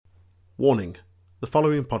Warning: the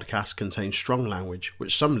following podcast contains strong language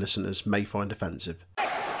which some listeners may find offensive.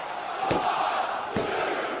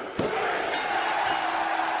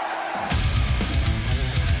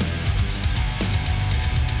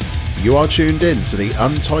 You are tuned in to the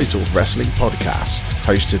Untitled Wrestling Podcast,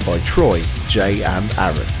 hosted by Troy, Jay and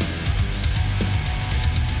Aaran.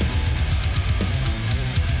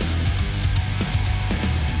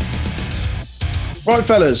 Right,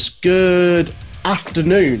 fellas, good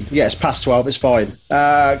afternoon. Yeah, it's past 12, it's fine.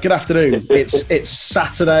 Good afternoon. It's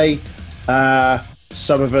Saturday.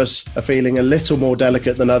 Some of us are feeling a little more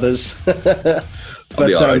delicate than others. But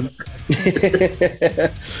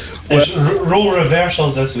There's role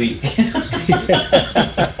reversals this week.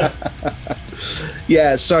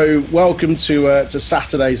 Yeah, so welcome to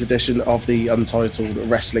Saturday's edition of the Untitled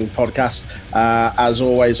Wrestling Podcast. As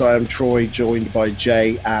always, I am Troy, joined by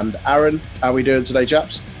Jay and Aaran. How are we doing today,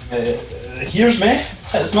 chaps? Here's me.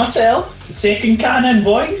 It's myself. Second cannon,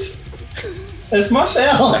 boys. It's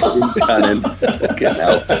myself. Second cannon. Get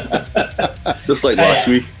out. Just like last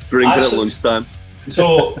week, drinking at lunchtime.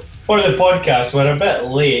 So, for the podcast, we're a bit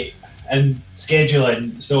late in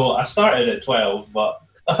scheduling, so I started at 12, but...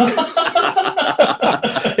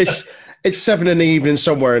 It's 7 in the evening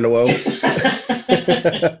somewhere in the world.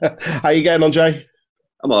 How you getting on, Jay?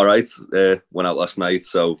 I'm all right. Went out last night,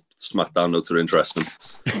 so SmackDown notes are interesting.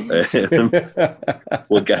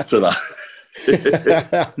 We'll get to that.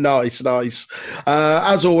 Nice.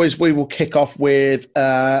 As always, we will kick off with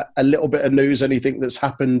a little bit of news, anything that's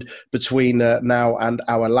happened between now and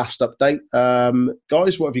our last update.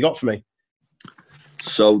 Guys, what have you got for me?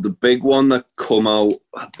 So the big one that come out,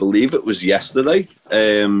 I believe it was yesterday,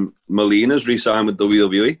 Melina's re-signed with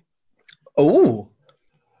WWE. Oh.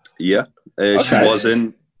 Yeah. Okay.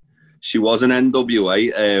 She was in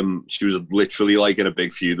NWA. She was literally like in a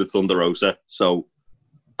big feud with Thunder Rosa. So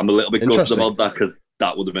I'm a little bit gutted about that because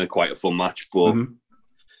that would have been quite a fun match. But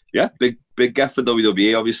yeah, big get for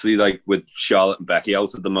WWE. Obviously, like with Charlotte and Becky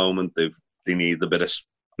out at the moment, they need a bit of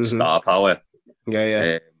star power.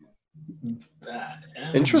 Yeah.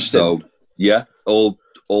 Interesting. So yeah,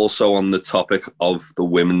 also on the topic of the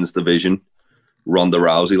women's division, Ronda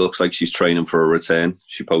Rousey looks like she's training for a return.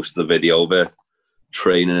 She posted a video of her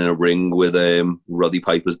training in a ring with Roddy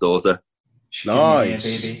Piper's daughter. Nice.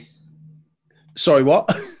 Baby. Sorry, what?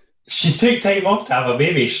 She took time off to have a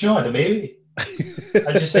baby. She not had a baby.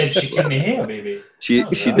 I just said she couldn't have a baby. She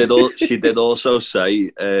did also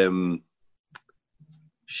say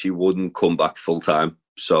she wouldn't come back full time,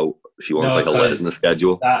 so she wants like a letters in the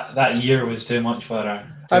schedule. That year was too much for her.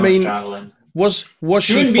 I mean, traveling. Was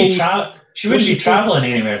she wouldn't be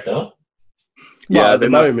traveling anywhere though? Yeah, at the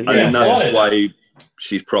moment, I mean that's why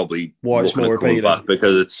she's probably looking to come back,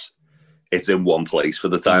 because it's in one place for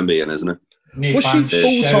the time being, isn't it? Was she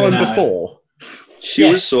full time before? She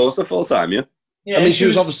was sort of full time, yeah. I mean, she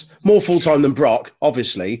was obviously more full time than Brock,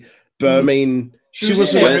 obviously, but I mean, she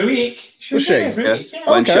was every week. Was she? Every week, yeah.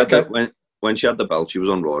 When she had the belt, she was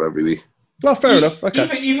on Raw every week. Oh, fair enough.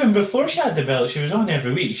 Okay. Even before she had the belt, she was on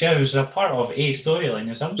every week. She was a part of a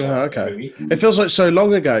storyline or something. Every week. It feels like so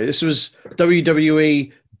long ago. This was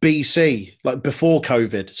WWE BC, like before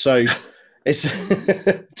COVID. So it's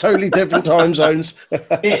totally different time zones.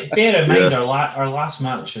 Bear in mind, our last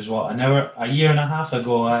match was what, a year and a half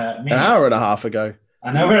ago. An hour and a half ago.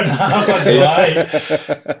 An hour and a half ago, aye.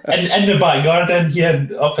 In the back garden here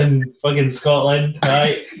up in fucking Scotland,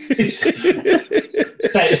 right?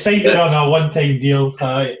 Signed it on a one-time deal,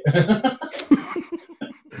 right?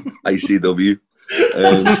 ICW.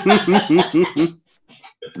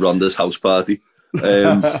 Ronda's house party. We've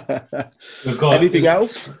got anything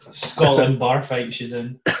else? Scotland bar fight she's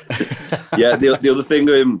in. Yeah, the other thing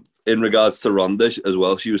in regards to Ronda as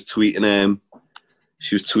well, she was tweeting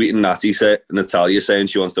Natalia saying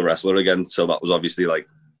she wants to wrestle her again. So that was obviously like,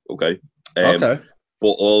 okay. But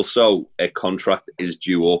also a contract is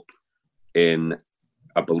due up in,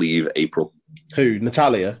 I believe, April. Who?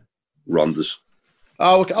 Natalia? Ronda's.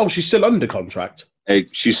 Oh, okay. Oh, she's still under contract.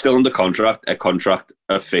 She's still under contract. A contract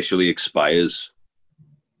officially expires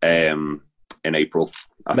in April.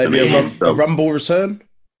 Maybe a Rumble return?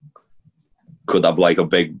 Could have like a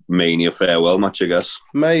big Mania farewell match, I guess.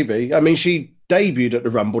 Maybe. I mean, she debuted at the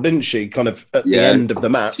Rumble, didn't she? Kind of at the end of the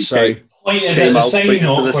match. So came out pointing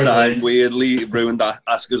to the sign, weirdly ruined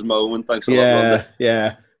Asuka's moment. Thanks a lot, Ronda.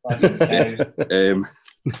 Yeah.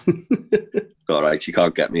 It's all right, she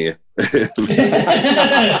can't get me here.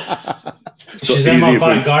 She's in my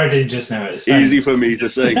back garden just now. It's easy for me to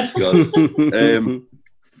say.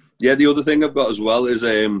 Yeah, the other thing I've got as well is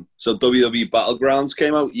so WWE Battlegrounds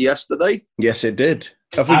came out yesterday. Yes, it did.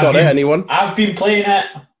 Have we got it, anyone? I've been playing it.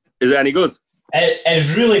 Is it any good?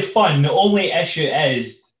 It's really fun. The only issue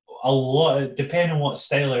is depending on what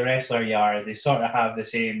style of wrestler you are, they sort of have the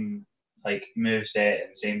same like moveset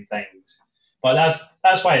and same things. But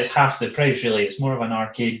that's why it's half the price. Really, it's more of an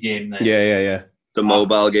arcade game than The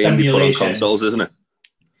mobile game they put on consoles, isn't it?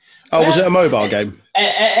 Oh, was it a mobile game?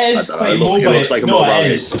 It is quite mobile. It looks like a mobile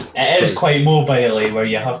game. It is quite mobile, where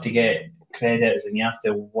you have to get credits and you have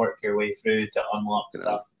to work your way through to unlock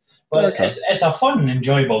stuff. But it's a fun,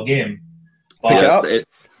 enjoyable game. But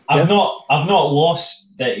I've not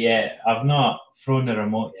lost it yet. I've not thrown the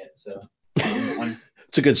remote yet, so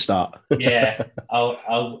it's a good start. Yeah,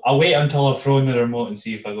 I'll wait until I've thrown the remote and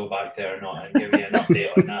see if I go back there or not, and give you an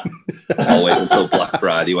update on that. I'll wait until Black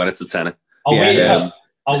Friday when it's a tenner. I'll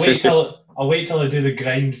wait till I do the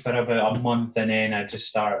grind for about a month, and then I just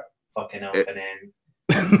start fucking up and then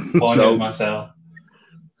bonding myself.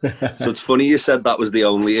 So it's funny you said that was the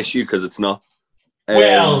only issue, because it's not.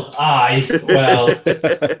 Well,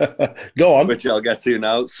 go on. Which I'll get to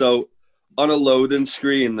now. So on a loading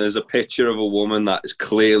screen, there's a picture of a woman that is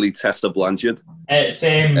clearly Tessa Blanchard. It's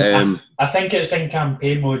I think it's in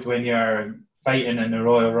campaign mode when you're fighting in the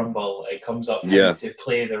Royal Rumble. It comes up to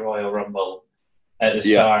play the Royal Rumble at the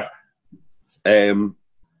start. And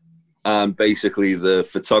basically the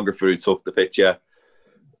photographer who took the picture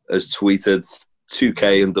has tweeted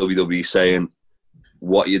 2K and WWE saying,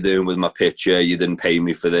 "What are you doing with my picture? You didn't pay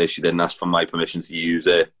me for this. You didn't ask for my permission to use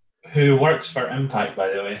it." Who works for Impact, by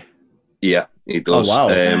the way. Yeah, he does. Oh,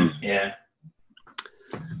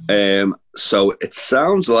 wow. So it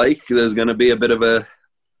sounds like there's going to be a bit of a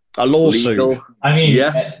lawsuit. Legal. I mean,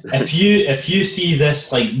 if you see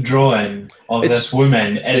this like drawing of this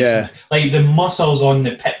woman, it's like the muscles on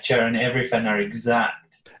the picture and everything are exact.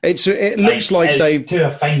 It looks like they've to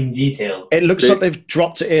a fine detail. It looks like they've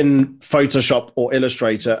dropped it in Photoshop or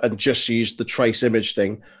Illustrator and just used the trace image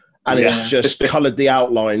thing, and it's just coloured the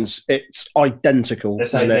outlines. It's identical.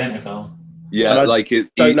 It's identical. Yeah, like it.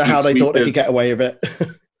 Don't know how they thought they could get away with it.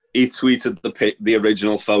 He tweeted the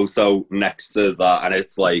original photo next to that, and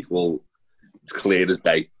it's like, well, it's clear as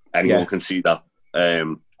day. Anyone can see that.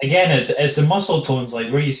 Again, it's the muscle tones,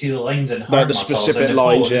 like where you see the lines and like the specific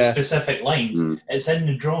lines, specific lines. It's in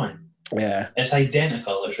the drawing. Yeah, it's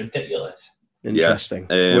identical. It's ridiculous. Interesting.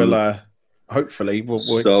 We'll hopefully we'll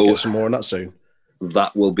get some more on that soon.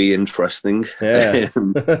 That will be interesting. Yeah.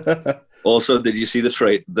 Also, did you see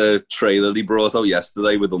the trailer they brought out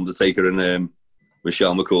yesterday with Undertaker and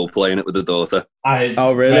Michelle McCool playing it with the daughter?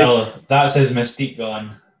 Oh, really? Well, that's his mystique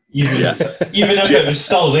gone. Even if it was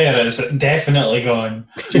still there, it's definitely gone.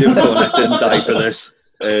 Jim Cornette didn't die for this.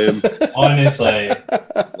 Honestly,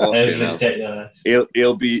 it's ridiculous.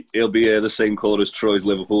 He'll be the same colour as Troy's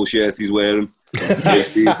Liverpool shirt he's wearing.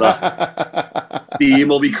 Steam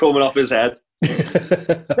will be coming off his head.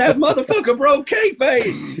 That motherfucker broke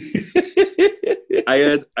kayfabe.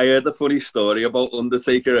 I heard a funny story about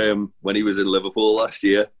Undertaker when he was in Liverpool last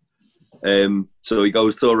year. So he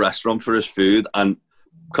goes to a restaurant for his food, and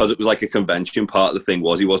because it was like a convention, part of the thing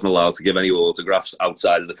was he wasn't allowed to give any autographs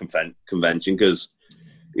outside of the convention because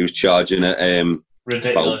he was charging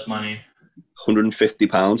ridiculous money,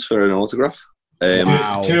 £150 for an autograph.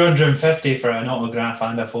 Wow. $250 for an autograph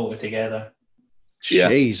and a photo together. Yeah.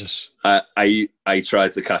 Jesus. I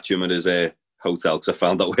tried to catch him at his hotel because I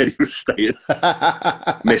found out where he was staying.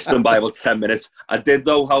 Missed him by about 10 minutes. I did,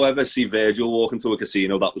 though, however, see Virgil walk into a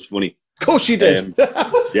casino. That was funny. Of course you did.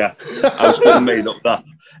 Yeah. I was fucking made up that.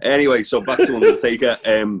 Anyway, so back to Undertaker.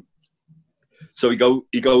 So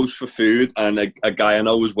he goes for food, and a guy I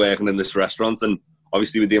know was working in this restaurant, and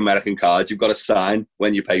obviously with the American cards, you've got to sign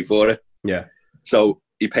when you pay for it. Yeah. So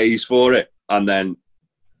he pays for it, and then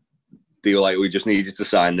they were like, "We just need you to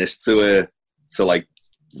sign this to like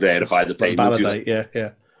verify the payment." Validate,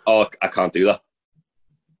 yeah. Oh, I can't do that.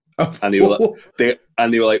 Oh. And they were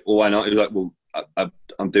like, "Well, why not?" He was like, "Well,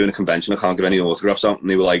 I'm doing a convention. I can't give any autographs out." And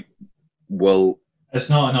they were like, "Well, it's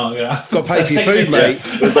not an autograph. Got to pay for your food, mate."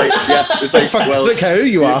 It's like, well, look how who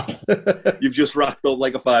you are. You've just racked up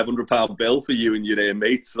like a £500 bill for you and your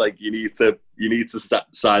mates. Like you need to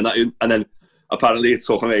sign that. And then apparently it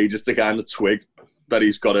took him ages to kind of twig that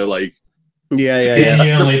he's got to like. Yeah.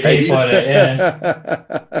 You only pay for it.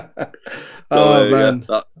 Yeah. Oh man,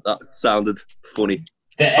 that sounded funny.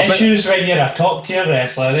 The issues when you're a top tier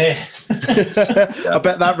wrestler, eh? I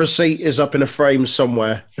bet that receipt is up in a frame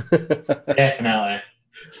somewhere. Definitely.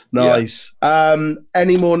 Nice. Yeah.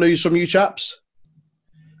 Any more news from you chaps?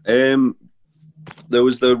 There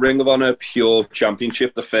was the Ring of Honor Pure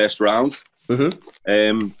Championship, the first round.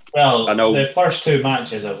 Mm-hmm. Well, I know the first two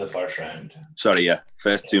matches of the first round. Sorry, yeah,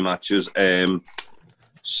 first two matches.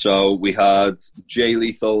 So we had Jay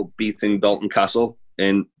Lethal beating Dalton Castle,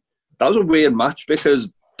 and that was a weird match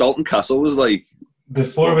because Dalton Castle was like...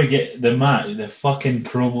 Before we get the match, the fucking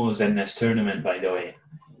promos in this tournament, by the way.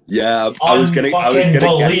 Yeah, I was gonna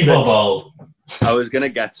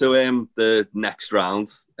get to the next round,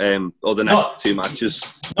 or the next two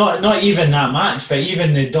matches. Not even that match, but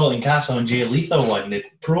even the Dalton Castle and Jay Lethal one, the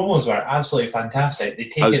promos were absolutely fantastic. They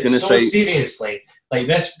take it so seriously. Like,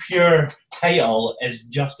 this pure title is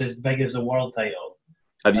just as big as the world title.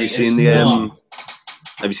 Have you seen the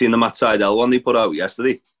Matt Sydal one they put out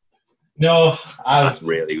yesterday? No, that's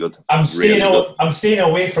really good. I'm staying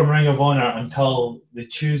away from Ring of Honor until the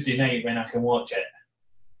Tuesday night when I can watch it,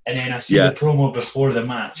 and then I see the promo before the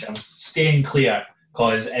match. I'm staying clear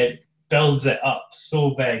because it builds it up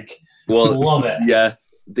so big. Well, love it. Yeah,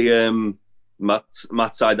 the Matt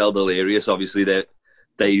Sydal Delirious, obviously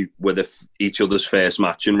they were each other's first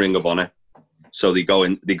match in Ring of Honor, so they go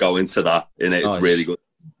into that, and it's really good.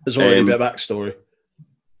 There's already a bit of backstory.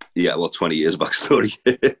 Yeah, well, 20 years backstory.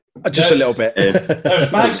 Just a little bit. There was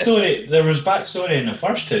backstory in the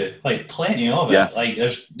first two, like plenty of it. Yeah. Like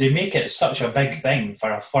they make it such a big thing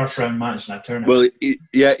for a first round match in a tournament. Well,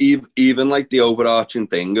 even like the overarching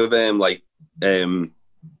thing of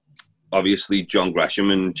obviously John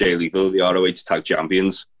Gresham and Jay Lethal, the ROH tag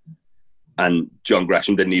champions, and John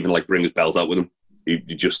Gresham didn't even like bring his belt out with him. He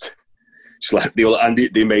just slapped and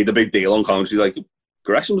they made a big deal on commentary, like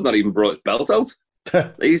Gresham's not even brought his belt out.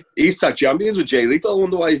 He's tag champions with Jay Lethal. I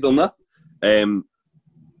wonder why he's done that.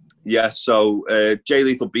 So Jay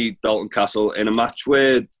Lethal beat Dalton Castle in a match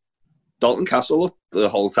where Dalton Castle looked the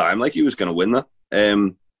whole time like he was going to win that.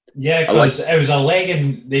 Because it was a leg,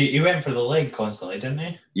 and he went for the leg constantly, didn't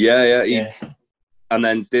he? Yeah. And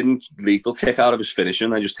then didn't Lethal kick out of his finisher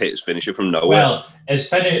and then just hit his finisher from nowhere? Well,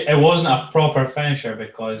 it wasn't a proper finisher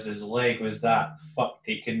because his leg was that fucked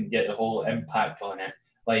he couldn't get the whole impact on it.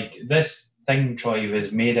 Like, this thing, Troy,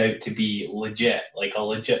 was made out to be legit, like a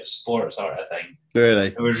legit sport sort of thing. Really?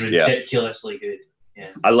 It was ridiculously good.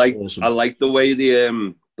 Yeah. I like the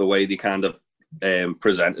way they kind of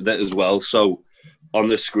presented it as well. So on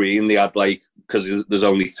the screen they had, like, because there's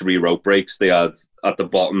only 3 rope breaks, they had at the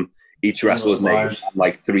bottom each wrestler's name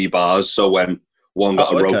like 3 bars. So when one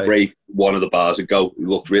got a rope break, one of the bars would go. It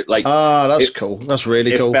looked like that's cool. That's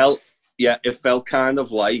really cool. It felt kind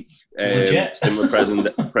of like similar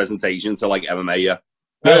presentation to like MMA. Yeah.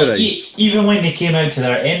 Well, really? Even when they came out to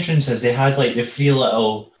their entrances, they had like the 3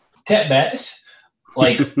 little tidbits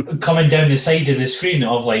like coming down the side of the screen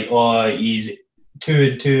of like, he's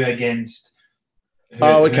 2-2 against.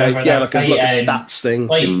 Like a stats thing.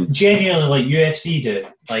 Like genuinely, like UFC do.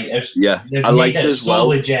 Like, I liked it as well.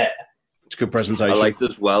 Legit. It's a good presentation. I liked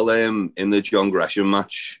as well in the John Gresham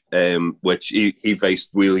match, which he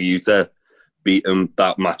faced Wheeler Yuta, beat him.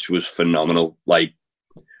 That match was phenomenal. Like,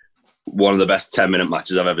 one of the best 10-minute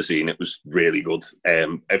matches I've ever seen. It was really good.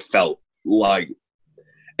 It felt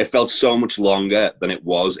so much longer than it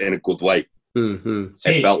was in a good way. Mm-hmm.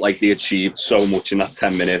 It felt like they achieved so much in that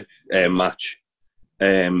 10-minute match.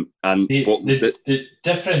 The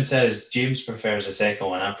difference is James prefers the second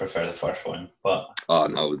one. I prefer the first one. But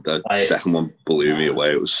the second one blew me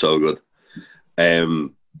away. It was so good.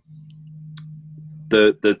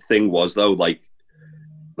 The thing was though, like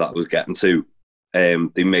that I was getting to,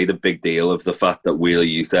 they made a big deal of the fact that Wheeler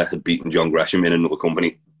Yuta had beaten John Gresham in another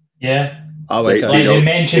company. Yeah. They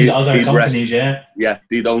mentioned other companies. Yeah,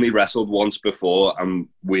 they'd only wrestled once before, and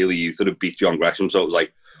Wheeler Yuta had beat John Gresham. So it was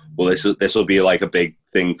like, well, this will be like a big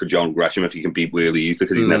thing for John Gresham if he can beat Wheeler Yuta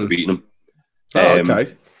because he's never beaten him.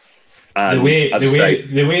 Okay. And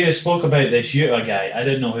the way they spoke about this Yuta guy, I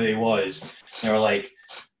didn't know who he was. They were like,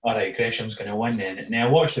 all right, Gresham's going to win then. And I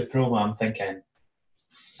watched the promo, I'm thinking,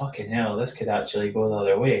 fucking hell, this could actually go the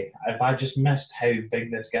other way. If I just missed how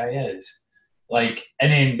big this guy is. Like,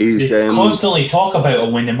 and then they constantly talk about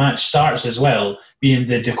him when the match starts as well, being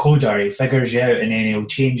the decoder. He figures you out and then he'll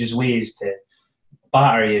change his ways to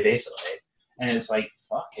batter you, basically. And it's like,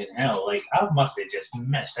 fucking hell, like, I must have just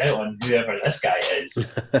missed out on whoever this guy is.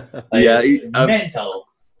 Like, mental.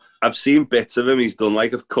 I've seen bits of him. He's done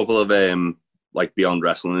like a couple of like Beyond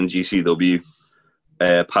Wrestling and GCW.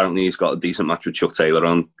 Apparently he's got a decent match with Chuck Taylor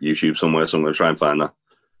on YouTube somewhere, so I'm going to try and find that.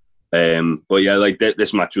 But yeah, like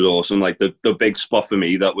this match was awesome. Like the big spot for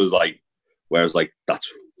me that was like, where I was like, that's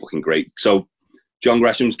fucking great. So John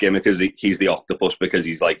Gresham's gimmick is he's the octopus because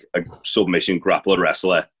he's like a submission grappler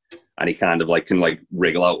wrestler, and he kind of like can like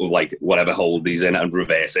wriggle out of like whatever hold he's in and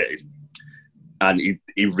reverse it. And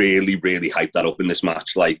he really, really hyped that up in this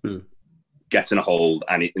match. Like gets in a hold,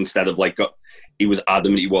 and instead of like he was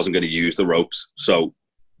adamant he wasn't going to use the ropes. So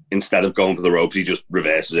instead of going for the ropes, he just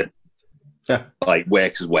reverses it. Yeah. Like,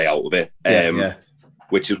 works his way out of it.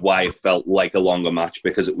 Which is why it felt like a longer match,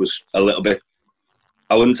 because it was a little bit,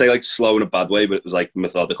 I wouldn't say like slow in a bad way, but it was like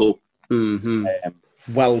methodical. Mm-hmm.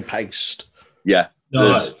 Well paced. Yeah.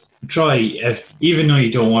 No, Troy, even though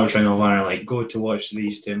you don't watch Ring of Honor, like, go to watch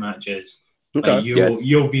these two matches. Okay. Like,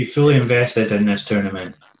 you'll be fully invested in this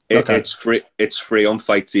tournament. It's free. It's free on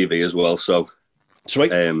Fight TV as well. So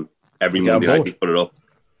sweet. Every Monday night they put it up.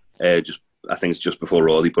 I think it's just before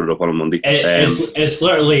Raw. They put it up on a Monday. It's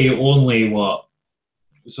literally only what.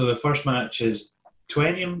 So the first match is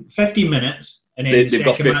 15 minutes, and then they've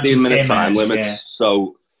got 15-minute time limits. Yeah.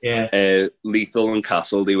 So yeah, Lethal and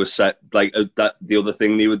Castle, they were set like that. The other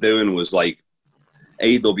thing they were doing was like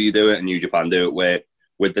AEW do it and New Japan do it, where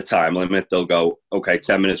with the time limit they'll go, okay,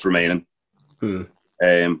 10 minutes remaining, 5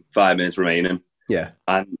 minutes remaining,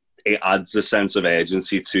 and it adds a sense of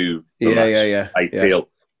urgency to the match. I feel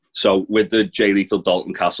so with the Jay Lethal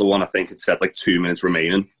Dalton Castle one, I think it said like 2 minutes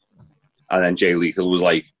remaining. And then Jay Lethal was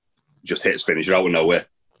like, just hit his finisher out of nowhere,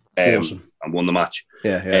 awesome. And won the match.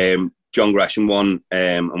 John Gresham won,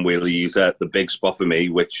 and Wheeler used the big spot for me,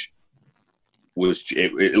 which was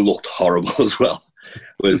it looked horrible as well.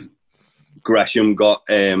 Was Gresham got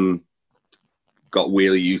Wheeler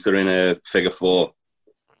Uther in a figure four.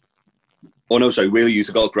 Oh no, sorry, Wheeler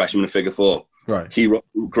Uther got Gresham in a figure four. Right.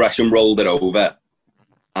 Gresham rolled it over,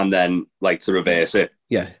 and then like to reverse it.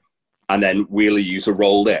 Yeah. And then Wheeler Uther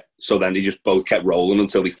rolled it. So then they just both kept rolling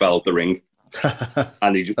until they fell out the ring.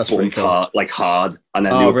 And they just bumped hard. And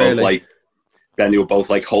then they were both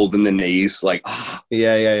like holding the knees, like,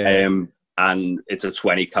 and it's a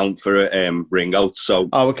 20 count for a ring out. So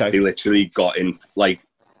they literally got in, like,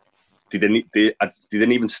 they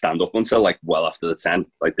didn't even stand up until like well after the 10.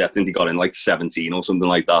 Like, I think they got in like 17 or something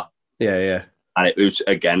like that. Yeah. And it was,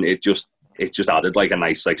 again, it just added like a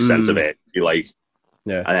nice like sense of it.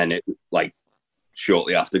 And then it like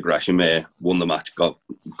shortly after Gresham won the match, got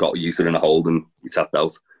Uther in a hold and he tapped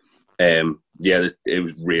out. It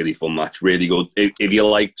was really fun match, really good. If you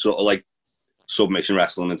like sort of like submission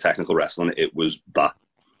wrestling and technical wrestling, it was that.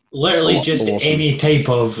 Literally just awesome. Any type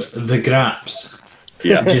of the graps.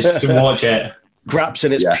 Yeah, just to watch it. Graps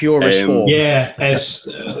in its purest form. Yeah, it's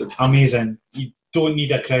amazing. You don't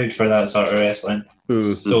need a crowd for that sort of wrestling.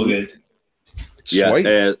 So good.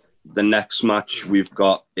 Sweet. The next match we've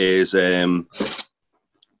got is Matt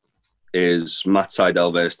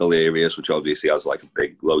Sydal versus Delirious, which obviously has like a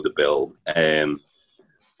big load of build. And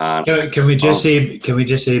can we just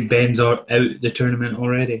say Ben's out the tournament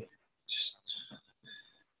already?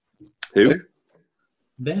 Who?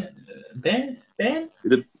 Ben?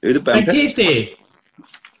 Who did Ben pick? Tasty.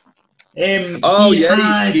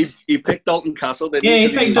 He picked Dalton Castle, didn't he? Yeah,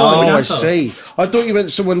 he picked Dalton Castle. I see. I thought you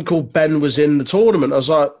meant someone called Ben was in the tournament. I was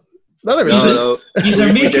like, no.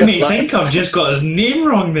 You're making me think I've just got his name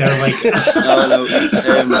wrong there. Like,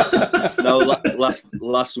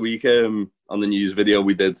 last week on the news video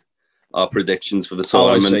we did our predictions for the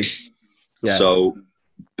tournament. I see. Yeah. So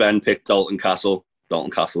Ben picked Dalton Castle. Dalton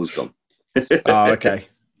Castle is gone. Okay.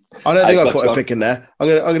 I don't think I put a pick in there. I'm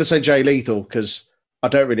gonna say Jay Lethal because I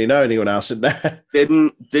don't really know anyone else in there.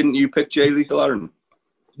 Didn't you pick Jay Lethal, Aaron?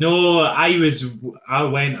 No, I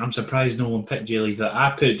went. I'm surprised no one picked Jay Lethal.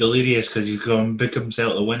 I put Delirious because he's going to book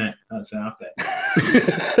himself to win it. That's what I picked.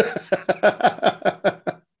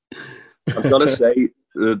 I've got to say,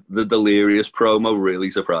 the Delirious promo really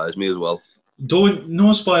surprised me as well.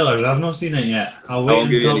 No spoilers. I've not seen it yet. I won't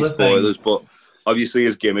give you any spoilers, but obviously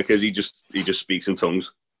his gimmick is he just speaks in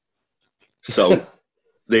tongues. So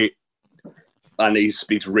and he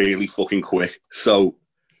speaks really fucking quick. So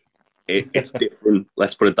it's different.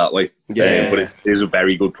 Let's put it that way. Yeah. But it is a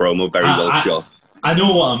very good promo, very well shot. I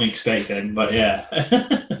know what I'm expecting, but yeah.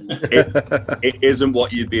 it isn't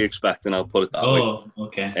what you'd be expecting, I'll put it that way. Oh,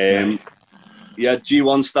 okay.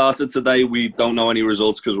 G1 started today. We don't know any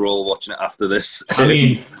results because we're all watching it after this. I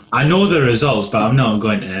mean, I know the results, but I'm not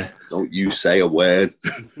going to. Don't you say a word.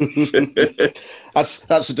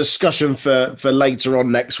 That's a discussion for later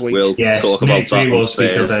on next week. We'll talk about that on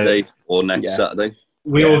Thursday or next Saturday.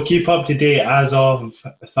 We will keep up to date as of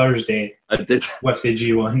Thursday. With the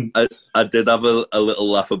G1. I did have a little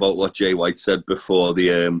laugh about what Jay White said before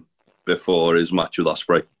his match with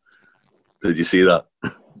Ospreay. Did you see that?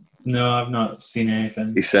 No, I've not seen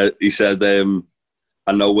anything. He said,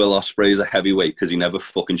 I know Will Ospreay is a heavyweight because he never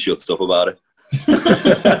fucking shuts up about it.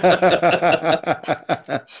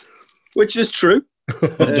 Which is true.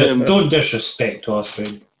 Don't disrespect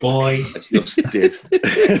Ospreay, boy. I just did.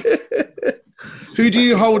 Who do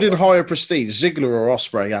you hold in higher prestige, Ziggler or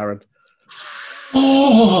Ospreay, Aaron?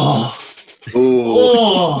 Oh,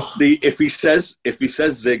 Oh. See, if he says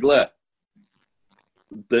Ziggler,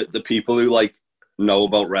 the people who like know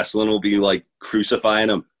about wrestling will be like crucifying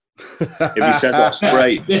him. If he said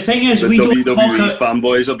Ospreay, the thing is, the we WWE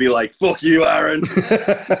fanboys will be like, "Fuck you, Aaron."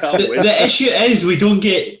 The issue is we don't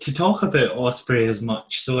get to talk about Ospreay as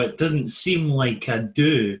much, so it doesn't seem like I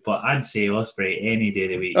do. But I'd say Ospreay any day of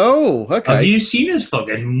the week. Oh, okay. Have you seen his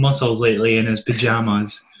fucking muscles lately in his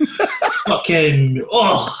pajamas?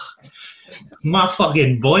 My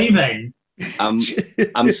fucking boy, man.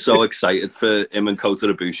 I'm so excited for him and Kota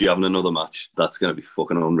Ibushi having another match. That's going to be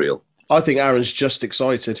fucking unreal. I think Aaron's just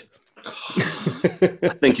excited. I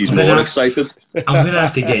think he's more excited. I'm going to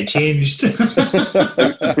have to get changed.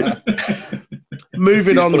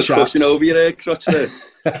 Moving on, put a cushion over your crotch there.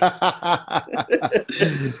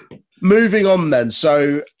 Moving on then.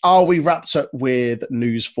 So, are we wrapped up with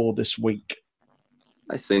news for this week?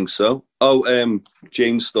 I think so. Oh,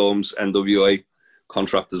 James Storm's NWA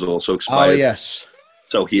contract has also expired. Oh, yes.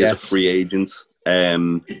 So he is a free agent.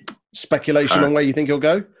 Speculation on where you think he'll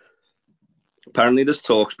go? Apparently, there's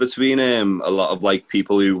talks between a lot of like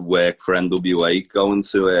people who work for NWA going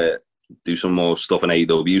to do some more stuff in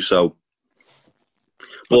AEW. So,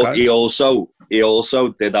 but he also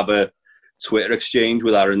did have a Twitter exchange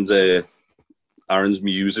with Aaron's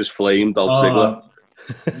muses, Flame, Dolph Ziggler.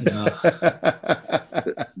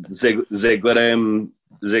 Ziggler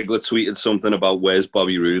tweeted something about "Where's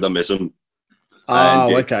Bobby Roode? I miss him."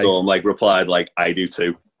 And okay. Storm replied "I do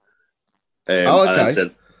too." And I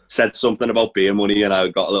said something about beer money, and I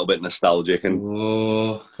got a little bit nostalgic,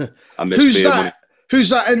 and I miss beer money. Who's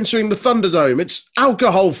that entering the Thunderdome? It's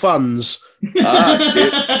alcohol funds.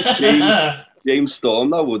 James Storm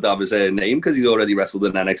though would have his name because he's already wrestled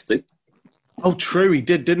in NXT. Oh, true, he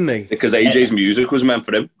did, didn't he? Because AJ's music was meant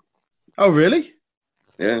for him. Oh, really?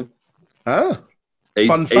 Yeah. Fun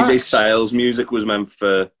AJ Styles' music was meant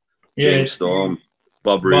for James Storm.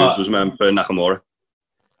 Bob Roode's was meant for Nakamura.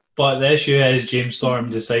 But the issue is James Storm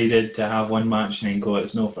decided to have one match and then go,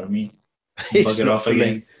 it's not for me. It's Bugger not off for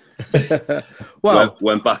again. me. Well,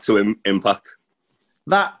 went back to Impact.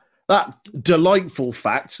 That delightful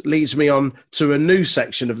fact leads me on to a new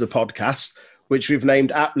section of the podcast, which we've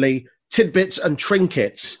named aptly Tidbits and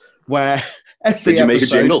Trinkets, where every Did you make a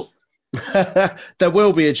jingle? There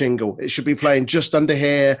will be a jingle. It should be playing just under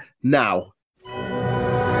here now.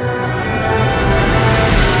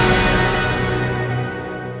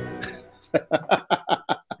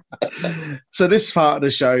 So this part of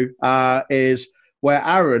the show is where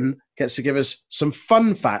Aaron gets to give us some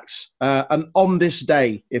fun facts, and on this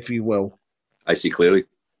day, if you will. I see clearly.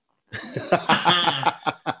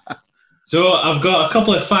 So I've got a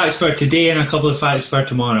couple of facts for today and a couple of facts for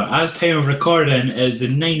tomorrow. As time of recording is the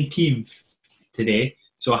 19th today,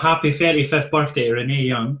 so happy 35th birthday to Renee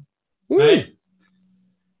Young. Right?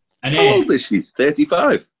 And how old is she?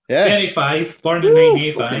 35? Yeah. 35, born in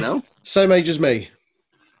 1985. Same age as me.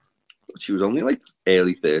 She was only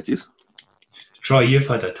early 30s. Troy, you've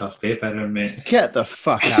had a tough paper, mate. Get the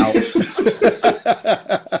fuck out.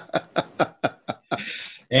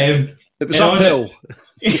 It was uphill.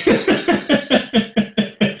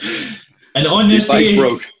 And on this day,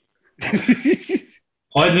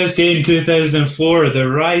 on this day in 2004, the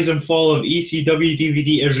rise and fall of ECW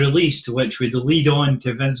DVD is released, which would lead on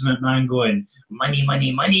to Vince McMahon going, money,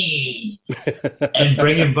 money, money, and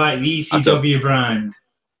bringing back the ECW brand.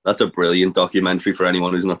 That's a brilliant documentary for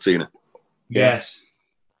anyone who's not seen it. Yes.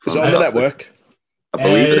 Is it on the network? I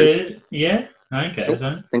believe it is. Yeah, I think it is.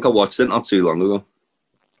 I think I watched it not too long ago.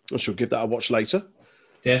 I shall give that a watch later.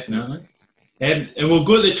 Definitely. And we'll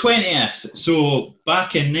go to the 20th. So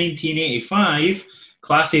back in 1985,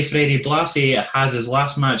 Classy Freddie Blassie has his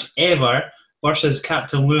last match ever versus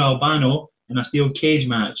Captain Lou Albano in a steel cage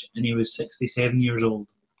match, and he was 67 years old.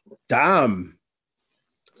 Damn.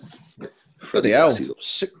 Bloody hell.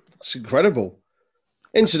 That's incredible.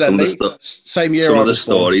 Incidentally, same year. Some of the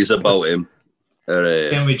stories about him.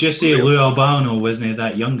 Can we just say Lou Albano wasn't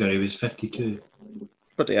that younger? He was 52.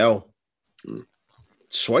 Bloody hell.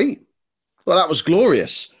 Sweet. Well, that was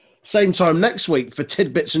glorious. Same time next week for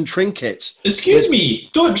Tidbits and Trinkets. Excuse me.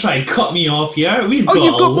 Don't try and cut me off here. You've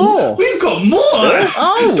got more. We've got more.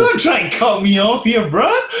 Oh. Don't try and cut me off here,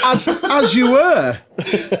 bruh. As you were.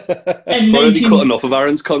 I've already cut enough of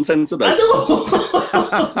Aaron's content today. I know.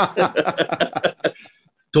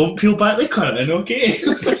 Don't peel back the curtain, okay?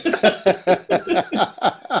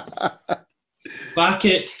 Back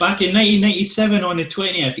in 1997 on the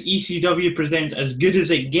 20th, ECW presents As Good As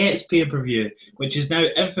It Gets pay-per-view, which is now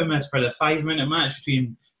infamous for the 5-minute match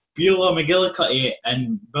between Beulah McGillicuddy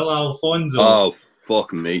and Bill Alfonso. Oh,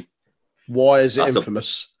 fuck me. Why is it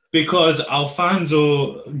infamous? because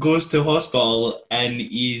Alfonso goes to hospital and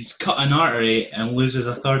he's cut an artery and loses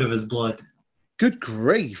a third of his blood. Good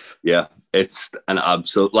grief. Yeah, it's an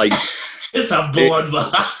absolute, like... It's a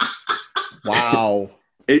bloodbath. Wow.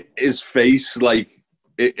 His face, like,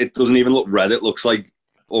 it doesn't even look red. It looks like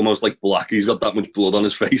almost like black. He's got that much blood on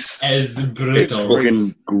his face. It's brutal. It's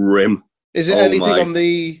fucking grim. Is it anything on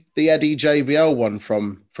the Eddie JBL one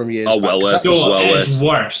from years back? Well worse. It's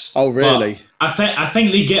worse. Oh, really? But I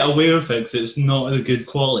think they get away with it because it's not as good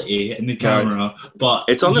quality in the camera. But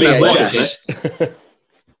it's on the network, isn't it?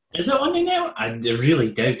 Is it on the network? I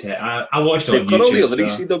really doubt it. I watched it on YouTube. They've got all the other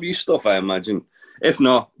ECW stuff, I imagine. If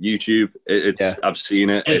not, YouTube. I've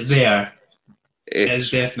seen it. It's there.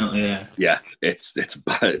 It's definitely there. Yeah, it's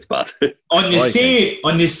bad. It's bad. On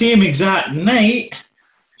the same exact night,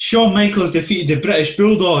 Shawn Michaels defeated the British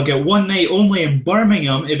Bulldog at one night only in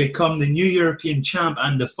Birmingham to become the new European champ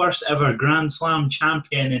and the first ever Grand Slam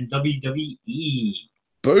champion in WWE.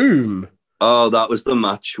 Boom! Oh, that was the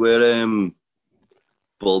match where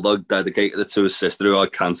Bulldog dedicated it to his sister who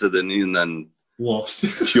had cancer, didn't he? And then lost.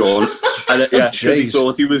 Shawn, because he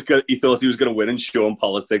thought he was going to win, and Shawn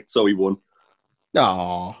politicked, so he won.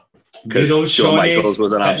 Oh, because Shawn Michaels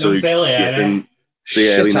was an absolute shit in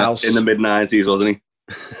the mid-90s, wasn't he?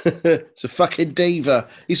 It's a fucking diva.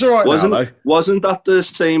 He's all right now, though. Wasn't that the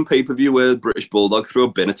same pay-per-view where British Bulldog threw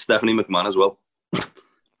a bin at Stephanie McMahon as well?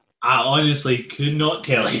 I honestly could not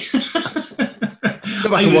tell you. Go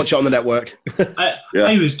back and watch it on the network.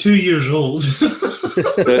 I was 2 years old.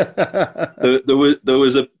 there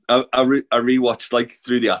was I rewatched like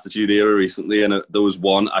through the Attitude Era recently, and there was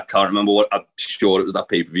one, I can't remember what, I'm sure it was that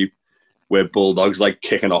pay-per-view where Bulldog's like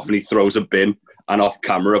kicking off and he throws a bin, and off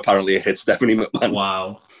camera apparently it hit Stephanie McMahon.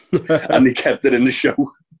 Wow. And they kept it in the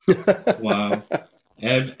show. Wow.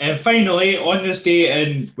 And finally, on this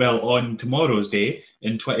day, on tomorrow's day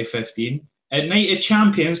in 2015, at Night of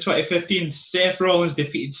Champions 2015, Seth Rollins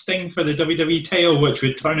defeated Sting for the WWE title, which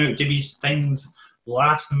would turn out to be Sting's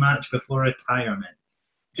last match before retirement.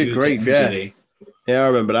 Good grief, yeah. Yeah, I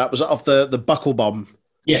remember that. Was that off the Buckle Bomb?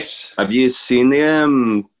 Yes. Have you seen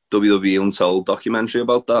the WWE Untold documentary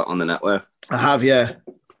about that on the network? I have, yeah.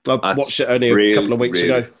 I watched it only a couple of weeks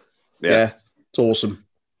ago. Yeah, it's awesome.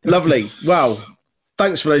 Lovely. Well,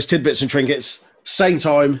 thanks for those tidbits and trinkets. Same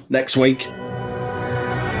time next week.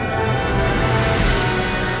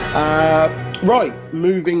 Right,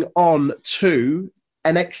 moving on to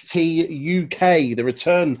NXT UK, the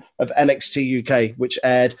return of NXT UK, which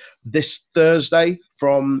aired this Thursday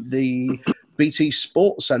from the BT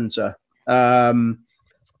Sports Centre.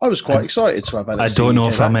 I was quite excited to have NXT I don't know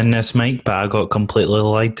UK if I'm in this, Mike, but I got completely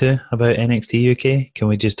lied to about NXT UK. Can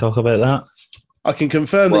we just talk about that? I can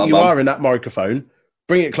confirm that you are in that microphone.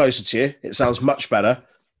 Bring it closer to you. It sounds much better.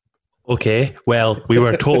 Okay, well, we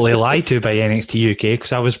were totally lied to by NXT UK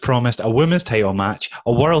because I was promised a women's title match,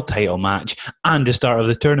 a world title match, and the start of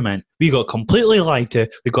the tournament. We got completely lied to.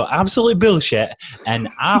 We got absolute bullshit, and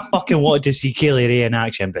I fucking wanted to see Kaylee Ray in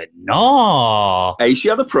action, but no. Hey, she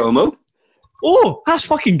had a promo. Oh, that's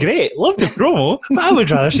fucking great. Love the promo, but I would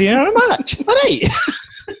rather see her in a match. All right.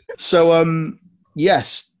 So,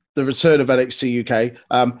 yes, the return of NXT UK.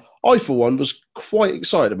 I, for one, was quite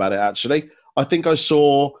excited about it, actually. I think I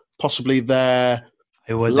saw possibly their...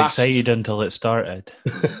 I was excited until it started.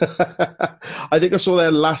 I think I saw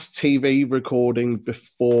their last TV recording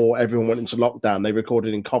before everyone went into lockdown. They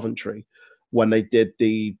recorded in Coventry when they did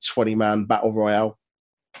the 20-man Battle Royale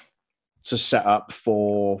to set up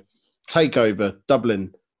for Takeover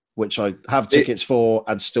Dublin, which I have tickets for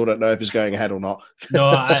and still don't know if it's going ahead or not.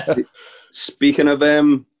 No, Speaking of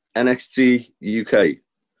NXT UK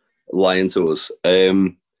lying to us,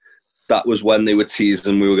 that was when they were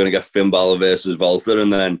teasing we were going to get Finn Balor versus Walter,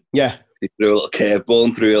 and then he threw a little curveball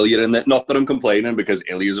and threw Ilya in there. Not that I'm complaining, because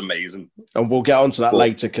Ilya's amazing. And we'll get onto that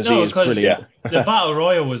later, because he is brilliant. The Battle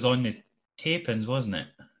Royal was on the tapings, wasn't it?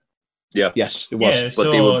 Yeah. Yes, it was. Yeah,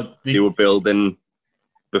 but they were building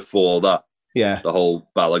before that. Yeah. The whole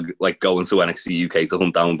Balor, like, going to NXT UK to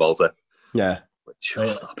hunt down Walter. Yeah. Which,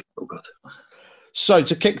 that'd be so good. So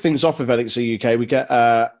to kick things off with NXT UK, we get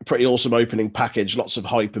a pretty awesome opening package, lots of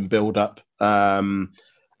hype and build-up.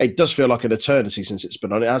 It does feel like an eternity since it's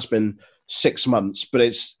been on. It has been 6 months, but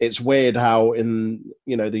it's weird how in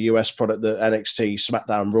the US product, the NXT,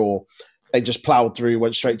 SmackDown, Raw, they just ploughed through,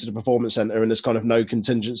 went straight to the Performance Centre, and there's kind of no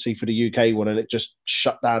contingency for the UK one, and it just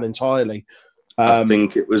shut down entirely. I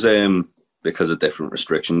think it was because of different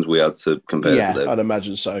restrictions we had to compare to them. I'd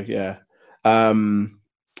imagine so, yeah.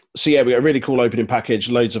 So yeah, we got a really cool opening package,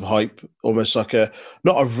 loads of hype, almost like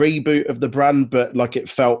not a reboot of the brand, but like it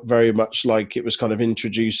felt very much like it was kind of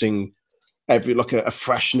introducing a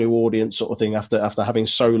fresh new audience sort of thing after having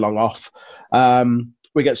so long off.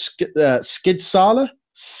 We get Sid Scala.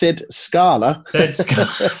 Skid Scala.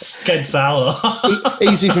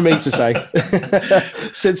 Easy for me to say.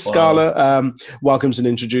 Sid Scala welcomes and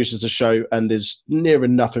introduces the show and is near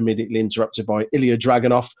enough immediately interrupted by Ilya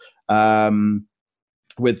Dragunov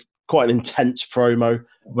with quite an intense promo.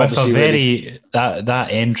 With obviously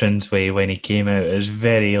that entranceway when he came out, it was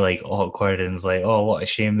very like awkward and it's like, oh, what a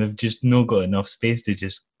shame they've just not got enough space to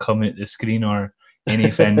just come out the screen or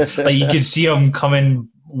anything. Like you could see him coming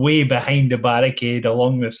way behind the barricade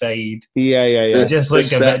along the side. Yeah. It just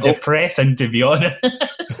looked a bit depressing, to be honest.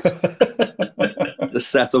 The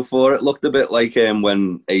setup for it looked a bit like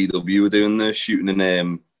when AEW were doing the shooting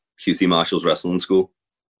in QT Marshall's wrestling school.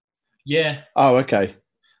 Yeah. Oh, okay.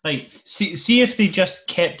 Like, see if they just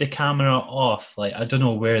kept the camera off. Like, I don't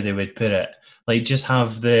know where they would put it. Like, just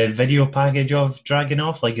have the video package of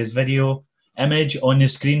Dragunov, like his video image on the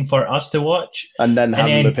screen for us to watch, and then have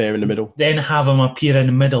him appear in the middle. Then have him appear in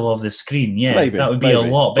the middle of the screen. Yeah, maybe, that would be a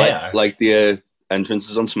lot better. Like the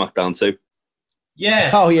entrances on SmackDown too. Yeah.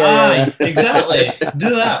 Oh yeah. Exactly.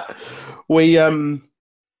 Do that.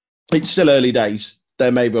 It's still early days.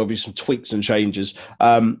 There may well be some tweaks and changes.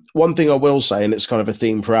 One thing I will say, and it's kind of a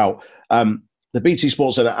theme throughout, the BT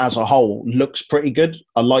Sports Centre as a whole looks pretty good.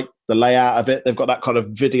 I like the layout of it. They've got that kind of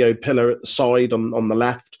video pillar at the side on the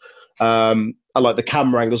left. I like the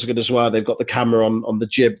camera angles are good as well. They've got the camera on the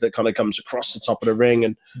jib that kind of comes across the top of the ring.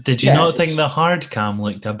 And did you not think the hard cam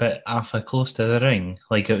looked a bit close to the ring?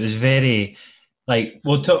 Like it was very, like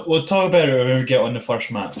we'll talk about it when we get on the first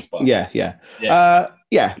match. But yeah.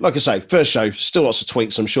 Like I say, first show, still lots of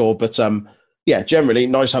tweaks, I'm sure, but generally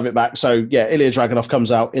nice to have it back. So yeah, Ilya Dragunov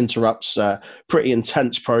comes out, interrupts, pretty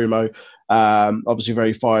intense promo, obviously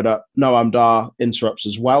very fired up. Noam Dar interrupts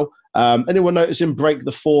as well. Anyone notice him break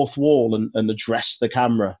the fourth wall and address the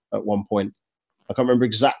camera at one point? I can't remember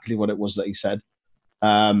exactly what it was that he said,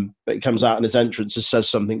 but he comes out in his entrance and says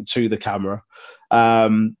something to the camera.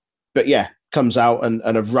 But yeah, comes out and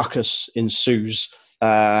a ruckus ensues.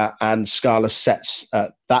 And Scala sets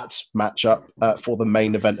that matchup for the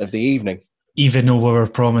main event of the evening. Even though we were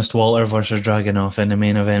promised Walter versus Dragunov in the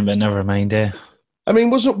main event, but never mind, I mean,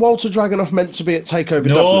 wasn't Walter Dragunov meant to be at TakeOver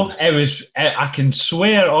Dublin? No, it was. I can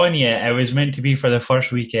swear on you, it was meant to be for the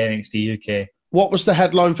first week NXT UK. What was the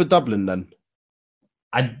headline for Dublin then?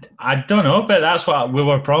 I don't know, but that's what we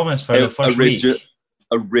were promised for the first week.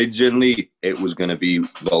 Originally, it was going to be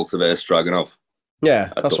Walter versus Dragunov.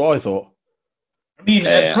 Yeah, that's what I thought. I mean,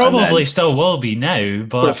 it probably still will be now,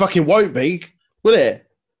 but it fucking won't be, will it?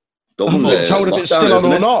 I'm not told if it's still on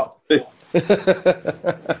or not.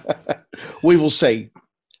 We will see.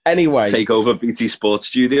 Anyway, TakeOver BT Sports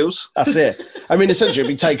Studios. That's it. I mean, essentially,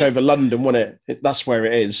 it'd be TakeOver London, wouldn't it? That's where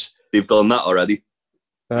it is. They've done that already.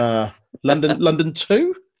 London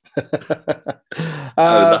 2? Was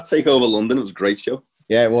that TakeOver London? It was a great show.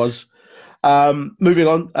 Yeah, it was. Moving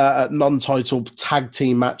on, non-titled tag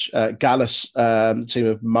team match, Gallus, team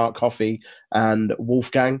of Mark Hoffey and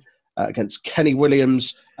Wolfgang against Kenny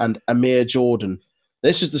Williams and Amir Jordan.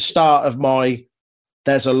 This is the start of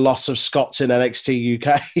there's a lot of Scots in NXT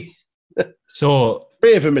UK. So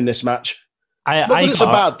 3 of them in this match. It's a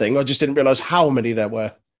bad thing. I just didn't realise how many there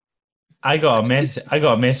were. I got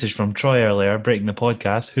a message from Troy earlier, breaking the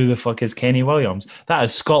podcast. Who the fuck is Kenny Williams? That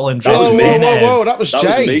is Scotland representative. Whoa, that was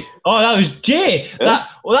Jay. That was Jay. Yeah.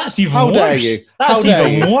 That's even how worse. Dare you? That's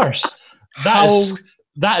even worse.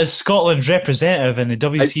 That is Scotland's representative in the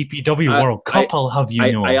WCPW World Cup. I'll have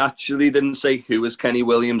you know. I actually didn't say who is Kenny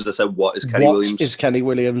Williams. I said what is Kenny Williams? What is Kenny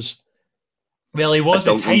Williams? Well, he was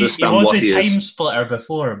a time splitter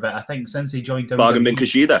before, but I think since he joined Bargain bin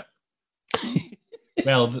Kushida.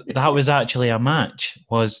 Well, that was actually a match.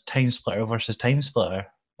 Was Time Splitter versus Time Splitter?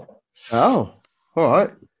 Oh, all right.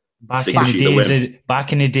 Back in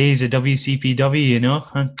the days of WCPW, you know.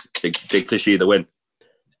 Did Kushida win?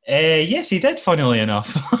 Yes, he did. Funnily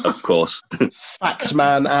enough, of course. Fact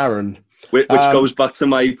man, Aaron. Which goes back to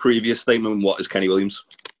my previous statement. What is Kenny Williams?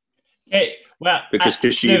 Because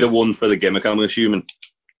Kushida won for the gimmick, I'm assuming.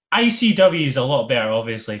 ICW is a lot better,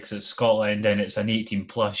 obviously, because it's Scotland and it's an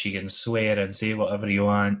 18+. You can swear and say whatever you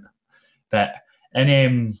want. But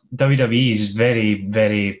in WWE is very,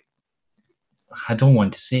 very, I don't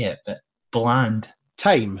want to say it, but bland.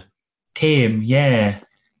 Tame, yeah.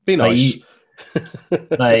 Be nice.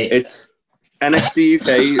 It's NXT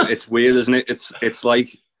UK. It's weird, isn't it? It's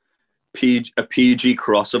like a PG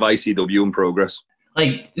cross of ICW in progress.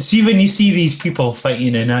 Like, see, when you see these people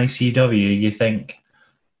fighting in ICW, you think,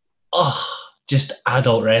 just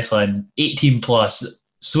adult wrestling, 18+,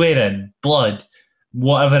 swearing, blood,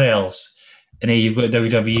 whatever else. And then you've got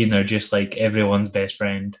WWE and they're just like everyone's best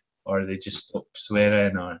friend, or they just stop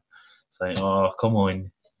swearing, or it's like, oh, come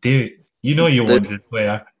on, dude, you know you want to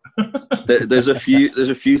swear. There's a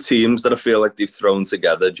few teams that I feel like they've thrown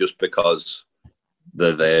together just because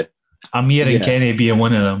they're there. Amir and Kenny being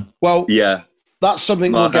one of them. Well, yeah, that's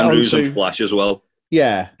something Mark we'll get Andrews onto. And Flash as well.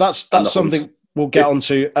 Yeah, that's something we'll get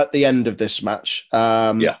onto at the end of this match.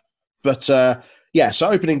 But so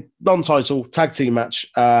opening non-title tag team match.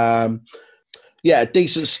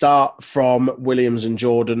 Decent start from Williams and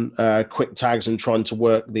Jordan. Quick tags and trying to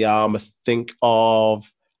work the arm. I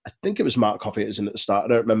think it was Mark Coffey that was in at the start. I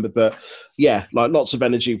don't remember, but yeah, like lots of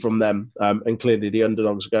energy from them, and clearly the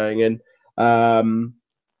underdogs going in.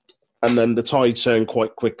 And then the tide turned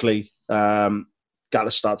quite quickly.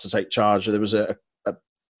 Gallus started to take charge. There was a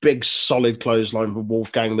big, solid clothesline from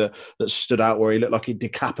Wolfgang that stood out where he looked like he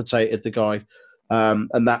decapitated the guy.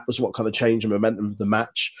 And that was what kind of changed the momentum of the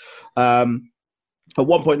match. At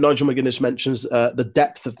one point, Nigel McGuinness mentions the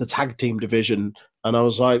depth of the tag team division. And I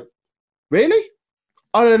was like, really?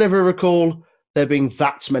 I don't ever recall there being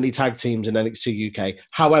that many tag teams in NXT UK.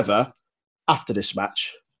 However, after this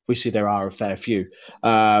match, we see there are a fair few.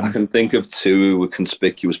 I can think of two who were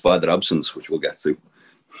conspicuous by their absence, which we'll get to.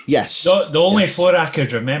 Yes. The only four I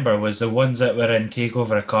could remember was the ones that were in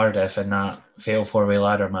TakeOver Cardiff in that fatal four-way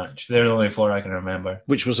ladder match. They're the only four I can remember.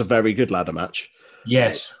 Which was a very good ladder match.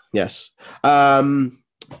 Yes. Nigel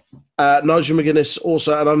McGuinness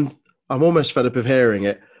also, and I'm almost fed up of hearing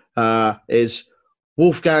it, is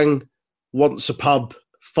Wolfgang wants a pub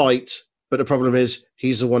fight, but the problem is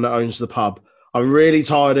he's the one that owns the pub. I'm really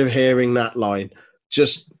tired of hearing that line.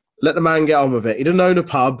 Just let the man get on with it. He doesn't own a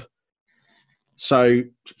pub, so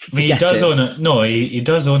he does own it. No, he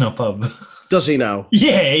does own a pub. Does he now?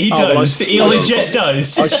 Yeah, he does. He legit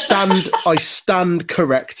does. I stand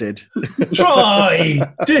corrected. Try.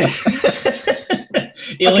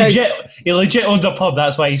 He legit owns a pub.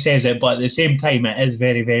 That's why he says it. But at the same time, it is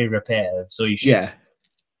very, very repetitive. So you should. Yeah.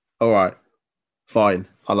 All right. Fine.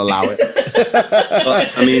 I'll allow it.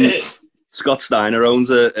 But, I mean, Scott Steiner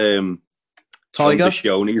owns a Tiger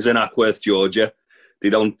Shoney's in Ackworth, Georgia. They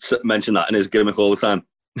don't mention that in his gimmick all the time.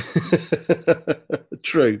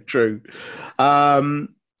 True.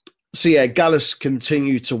 So yeah, Gallus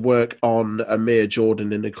continued to work on Amir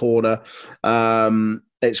Jordan in the corner.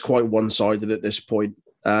 It's quite one-sided at this point.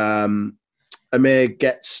 Amir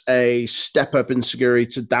gets a step up in security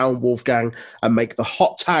to down Wolfgang and make the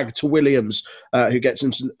hot tag to Williams, who gets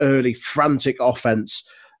him some early frantic offense.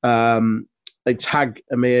 They tag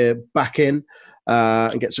Amir back in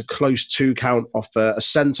and gets a close 2 count off a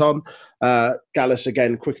senton. Gallus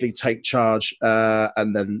again quickly take charge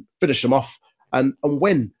and then finish them off and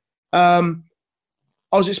win.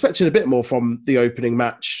 I was expecting a bit more from the opening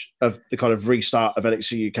match of the kind of restart of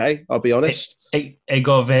NXT UK, I'll be honest. It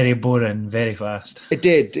got very boring very fast. It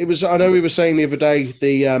did. It was. I know we were saying the other day,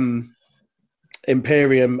 the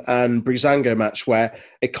Imperium and Breezango match where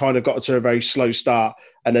it kind of got to a very slow start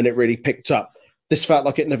and then it really picked up. This felt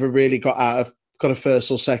like it never really got out of kind of first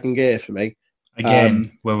or second gear for me.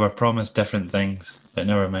 Again, we were promised different things, but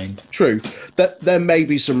never mind. True. There may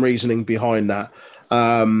be some reasoning behind that.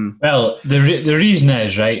 Well, the reason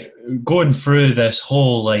is, right, going through this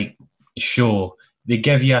whole show, they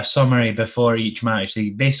give you a summary before each match.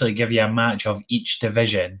 They basically give you a match of each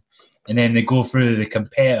division, and then they go through the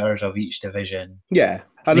competitors of each division. Yeah.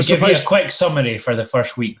 And they give you a quick summary for the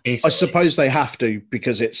first week, basically. I suppose they have to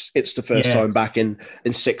because it's the first time back in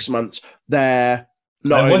 6 months. They're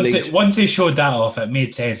not once they showed that off, it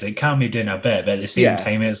made sense. It can be doing a bit, but at the same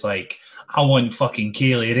time, it's like, I want fucking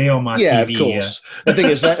Kaylee Ray on my TV. Yeah, of course. The thing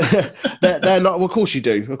is that they're not. Well, of course you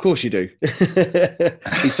do. Of course you do.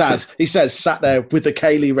 He says, sat there with the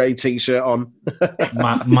Kaylee Ray t-shirt on.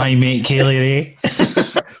 my mate Kaylee Ray,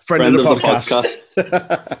 friend of the podcast.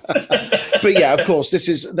 But yeah, of course,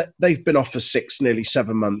 they've been off for nearly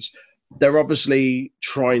 7 months. They're obviously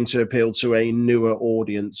trying to appeal to a newer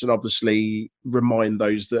audience and obviously remind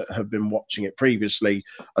those that have been watching it previously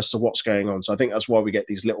as to what's going on. So I think that's why we get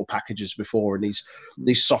these little packages before and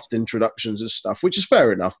these soft introductions and stuff, which is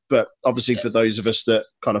fair enough. But obviously for those of us that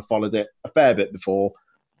kind of followed it a fair bit before,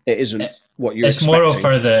 it isn't what you're expecting. It's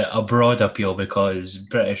more for a broad appeal because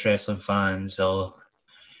British wrestling fans will...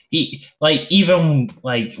 even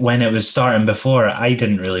when it was starting before, I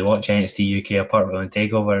didn't really watch NXT UK apart from the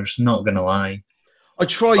takeovers. Not gonna lie, I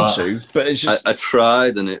tried to, but it's just I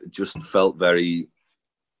tried, and it just felt very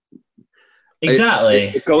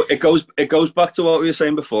exactly. It goes back to what we were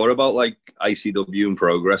saying before about ICW and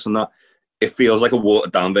Progress and that. It feels like a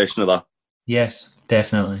watered down version of that. Yes,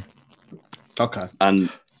 definitely. Okay, and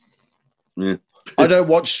yeah. I don't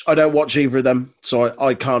watch either of them, so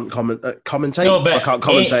I can't commentate. No, I can't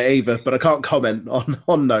commentate either, but I can't comment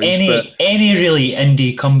on those. Any really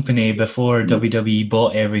indie company before WWE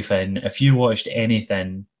bought everything, if you watched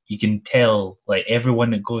anything, you can tell like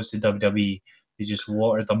everyone that goes to WWE, they just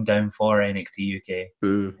water them down for NXT UK.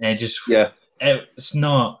 And it's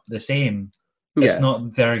not the same. It's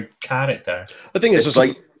not their character. The thing is,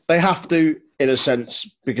 like they have to, in a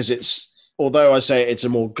sense, because it's. Although I say it's a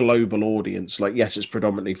more global audience, like, yes, it's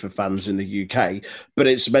predominantly for fans in the UK, but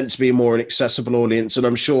it's meant to be more an accessible audience. And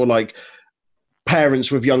I'm sure, like,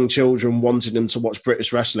 parents with young children wanting them to watch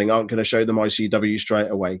British wrestling aren't going to show them ICW straight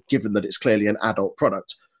away, given that it's clearly an adult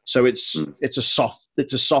product. So it's a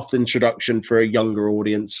soft introduction for a younger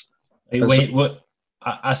audience.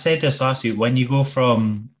 I said this last week. When you go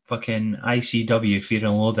from fucking ICW Fear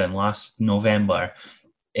and Loathing last November,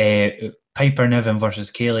 Piper Niven versus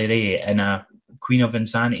Kaylee Ray in a Queen of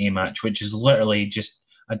Insanity match, which is literally just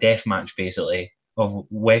a death match, basically, of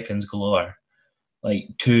weapons galore. Like,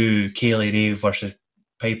 to Kaylee Ray versus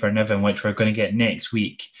Piper Niven, which we're going to get next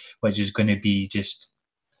week, which is going to be just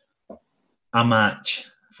a match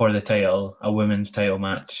for the title, a women's title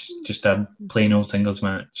match, just a plain old singles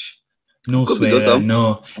match. No swearing,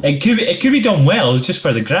 no. It could be done well, just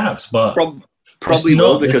for the grabs, but... Probably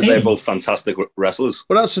will, because they're both fantastic wrestlers.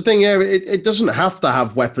 Well, that's the thing. Yeah, it doesn't have to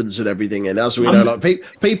have weapons and everything in, as we know. Like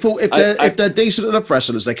people, if they're decent enough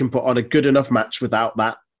wrestlers, they can put on a good enough match without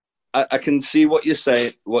that. I can see what you're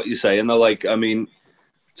saying. And they're like, I mean,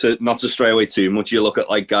 not to stray away too much. You look at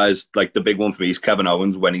like guys like the big one for me is Kevin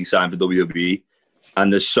Owens when he signed for WWE,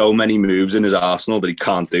 and there's so many moves in his arsenal that he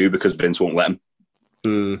can't do because Vince won't let him.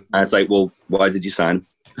 And it's like, well, why did you sign?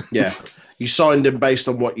 Yeah. You signed him based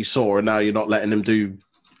on what you saw, and now you're not letting him do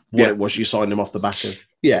what it was you signed him off the back of.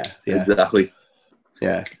 Yeah. Exactly.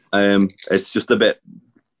 Yeah. It's just a bit,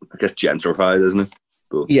 I guess, gentrified, isn't it?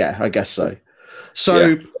 But, yeah, I guess so.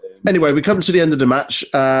 So, anyway, we come to the end of the match.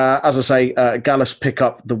 As I say, Gallus pick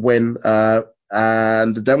up the win,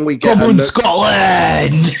 and then we get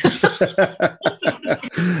Scotland!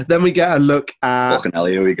 Then we get a look at fucking hell,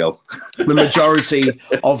 here we go. The majority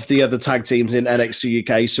of the other tag teams in NXT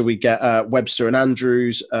UK. So we get Webster and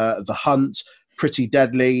Andrews, The Hunt, Pretty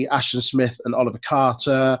Deadly, Ashton Smith and Oliver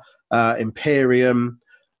Carter, Imperium.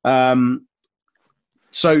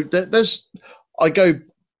 So I go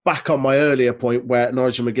back on my earlier point where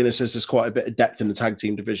Nigel McGuinness says there's quite a bit of depth in the tag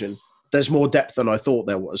team division. There's more depth than I thought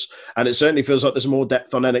there was. And it certainly feels like there's more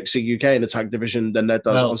depth on NXT UK in the tag division than there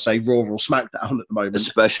does on, say, Raw or SmackDown at the moment.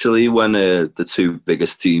 Especially when the two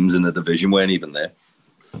biggest teams in the division weren't even there.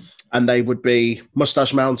 And they would be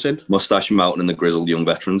Mustache Mountain and the Grizzled Young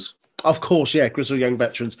Veterans. Of course, yeah, Grizzled Young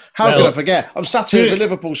Veterans. How could I forget? I'm sat here with a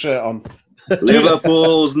Liverpool shirt on.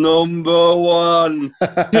 Liverpool's number one.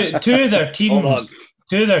 Two of their teams...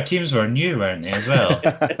 Two of their teams were new, weren't they, as well?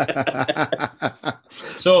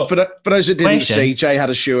 So, for those that didn't see, Jay had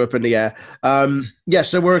a shoe up in the air.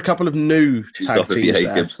 Yes, there were a couple of new tag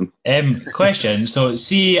teams there. Question, so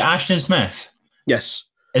see Ashton Smith? Yes.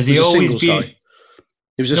 Has he always been...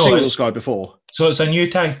 He was a singles guy before. So it's a new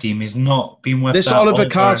tag team. He's not been with this Oliver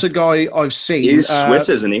Carter guy I've seen. He's Swiss,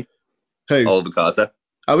 isn't he? Who? Oliver Carter.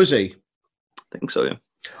 Oh, is he? I think so, yeah.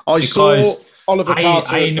 I saw Oliver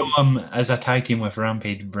Carter. I know him as a tag team with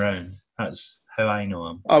Rampage Brown. That's how I know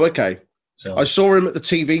him. Oh, okay. So I saw him at the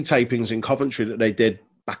TV tapings in Coventry that they did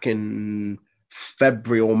back in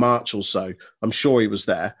February or March or so. I'm sure he was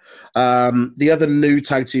there. The other new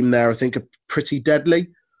tag team there, I think, are Pretty Deadly.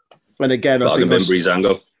 And again, I think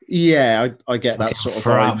Breezango. Yeah, I get that sort of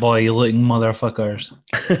frat boy looking motherfuckers.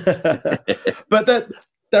 But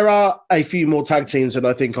there are a few more tag teams than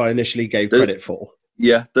I think I initially gave credit for.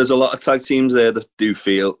 Yeah, there's a lot of tag teams there that do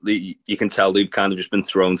feel you can tell they've kind of just been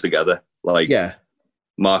thrown together. Like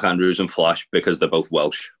Mark Andrews and Flash, because they're both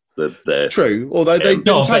Welsh. They're true, although they've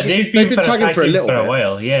been tagging for a little bit.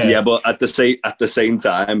 While, yeah. Yeah, but at the same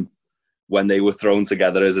time, when they were thrown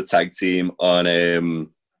together as a tag team on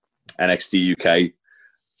NXT UK,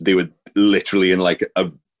 they were literally in like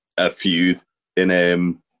a feud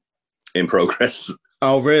in progress.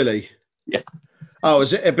 Oh, really? Yeah. Oh,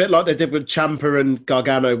 is it a bit like they did with Ciampa and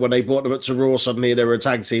Gargano when they brought them up to Raw? Suddenly they were a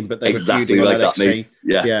tag team, but they were feuding on NXT.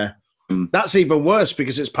 Yeah. That's even worse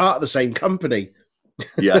because it's part of the same company.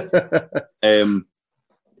 Yeah.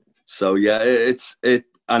 So yeah, it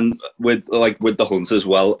and with the Hunts as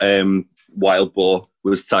well. Wild Boar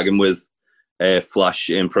was tagging with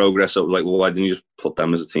Flash in progress. So like, well, why didn't you just put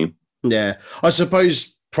them as a team? Yeah, I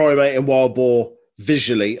suppose Primate and Wild Boar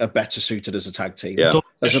visually are better suited as a tag team,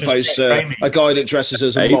 as opposed to a guy that dresses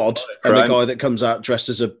as a mod and a guy that comes out dressed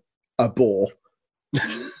as a boar.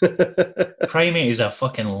 Primate is a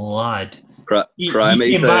fucking lad. Primate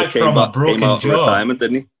he came back from a broken jaw. Retirement,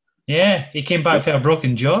 didn't he? Yeah, he came back from a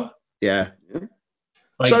broken jaw. Yeah.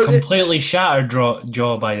 Like completely shattered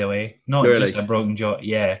jaw, by the way. Not really? Just a broken jaw.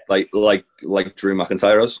 Yeah. Like Drew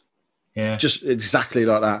McIntyre's. Yeah. Just exactly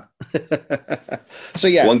like that. So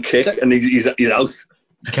yeah. One kick and he's out.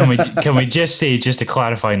 Can we just say, just to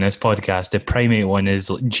clarify in this podcast, the Primate one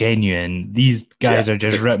is genuine. These guys are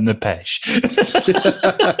just ripping the pish.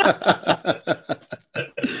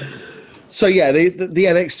 So yeah, the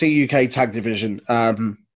NXT UK tag division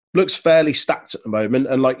looks fairly stacked at the moment,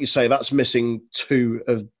 and like you say, that's missing two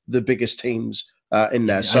of the biggest teams in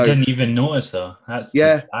there. So I didn't even notice though. That's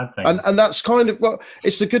the bad thing. And that's kind of, well,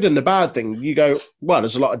 it's the good and the bad thing. You go, well,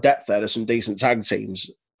 there's a lot of depth there. There's some decent tag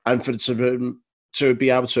teams, and for to be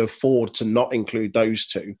able to afford to not include those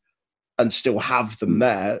two and still have them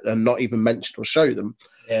there and not even mention or show them,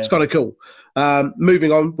 it's kind of cool.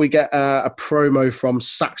 Moving on, we get a promo from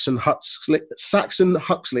Saxon Huxley.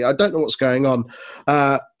 I don't know what's going on.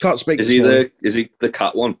 Can't speak. Is he the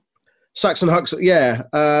cat one? Saxon Huxley. Yeah.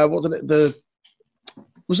 What did it?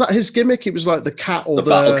 Was that his gimmick? It was like the cat or the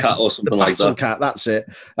battle cat or something like that. Cat. That's it.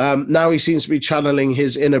 Now he seems to be channeling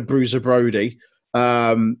his inner Bruiser Brody.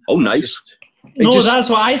 Oh, nice. That's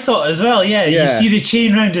what I thought as well. Yeah, you see the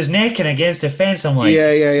chain around his neck and against the fence. I'm like,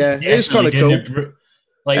 yeah. It's kind of cool.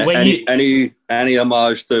 Like when any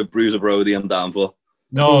homage to Bruiser Brody, I'm down for.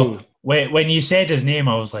 No, when you said his name,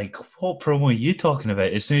 I was like, what promo are you talking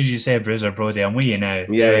about? As soon as you said Bruiser Brody, I'm with you now. There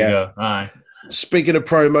we go. All right. Speaking of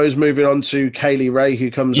promos, moving on to Kaylee Ray,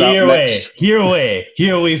 who comes out next. Here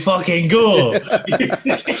we fucking go.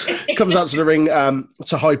 Comes out to the ring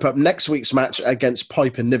to hype up next week's match against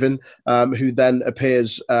Piper Niven, who then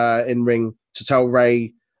appears in ring to tell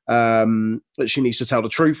Ray that she needs to tell the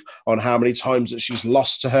truth on how many times that she's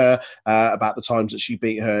lost to her, about the times that she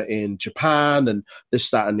beat her in Japan, and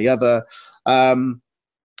this, that, and the other. So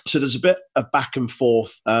there's a bit of back and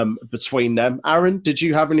forth between them. Aaron, did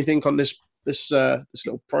you have anything on this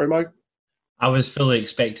little promo? I was fully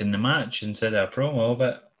expecting the match instead of a promo,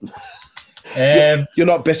 but you're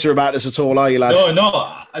not bitter about this at all, are you, lad?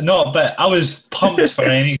 No, but I was pumped for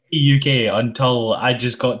NXT UK until I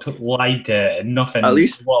just got lied to and nothing. At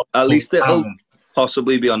least it'll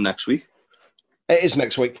possibly be on next week. It is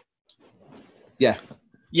next week. Yeah,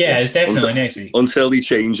 it's definitely next week. Until they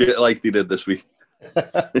change it like they did this week.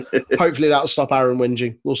 Hopefully that'll stop Aaron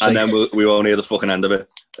whinging. We'll see. And then we won't hear the fucking end of it.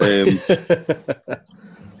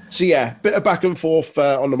 So yeah, bit of back and forth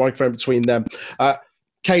on the microphone between them.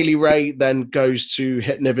 Kaylee Ray then goes to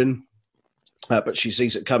hit Niven, but she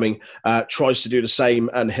sees it coming, tries to do the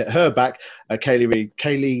same and hit her back.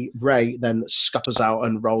 Kaylee Ray then scuppers out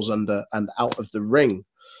and rolls under and out of the ring.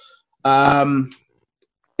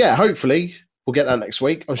 Hopefully we'll get that next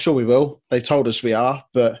week. I'm sure we will. They told us we are,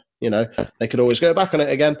 but they could always go back on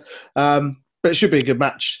it again. But it should be a good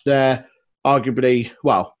match. They're arguably,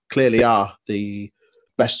 clearly are the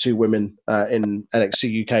best two women in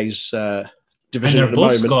NXT UK's division at the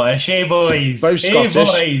moment. Scottish, boys? Both Scottish,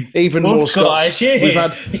 boys. even both more Scots.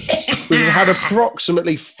 We've had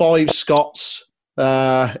approximately 5 Scots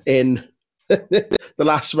in the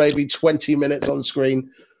last maybe 20 minutes on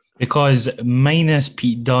screen. Because minus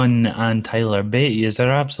Pete Dunne and Tyler Beatty,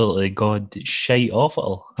 they're absolutely god shite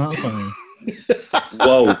awful. That's what I mean.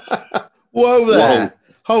 Whoa there.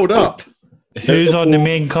 Hold up. Who's on the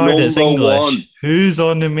main card that's English? Who's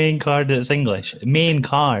on the main card that's English? Main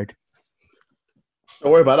card.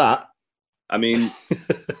 Don't worry about that. I mean,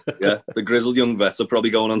 the grizzled young vets are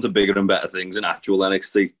probably going on to bigger and better things in actual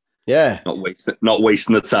NXT. Yeah. Not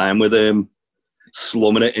wasting the time with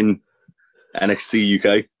slumming it in NXT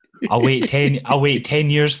UK. I'll wait 10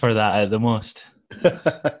 years for that at the most.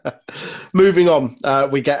 Moving on,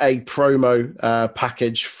 we get a promo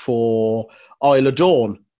package for Isla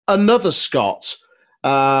Dawn, another Scot,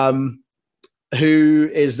 who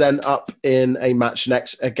is then up in a match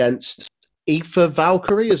next against Aoife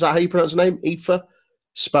Valkyrie. Is that how you pronounce the name? Aoife?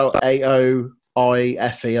 Spelled Aoife, I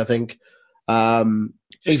think. Aoife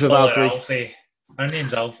Valkyrie. Alfie. Her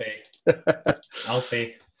name's Alfie.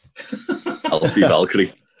 Alfie. Alfie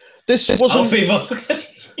Valkyrie. This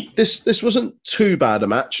wasn't too bad a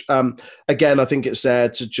match. Again, I think it's there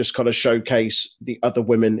to just kind of showcase the other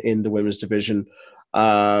women in the women's division.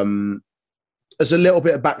 There's a little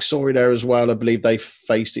bit of backstory there as well. I believe they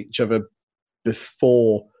faced each other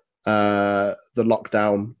before the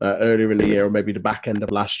lockdown earlier in the year, or maybe the back end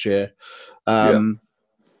of last year.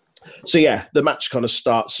 So yeah, the match kind of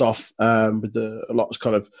starts off with a lot of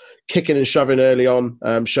kind of kicking and shoving early on,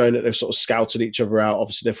 showing that they've sort of scouted each other out.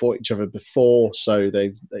 Obviously, they fought each other before, so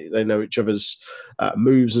they know each other's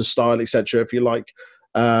moves and style, etc. If you like,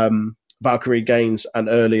 Valkyrie gains an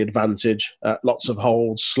early advantage, lots of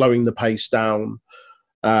holds, slowing the pace down.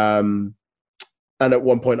 And at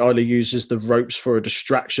one point, Isla uses the ropes for a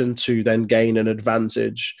distraction to then gain an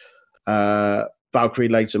advantage. Valkyrie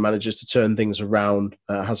later manages to turn things around,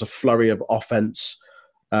 has a flurry of offense,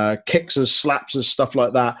 kicks and slaps and stuff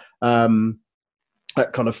like that.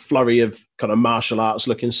 That kind of flurry of kind of martial arts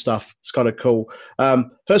looking stuff. It's kind of cool.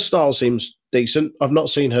 Her style seems decent. I've not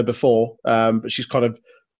seen her before, but she's kind of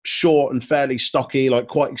short and fairly stocky, like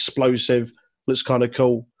quite explosive. Looks kind of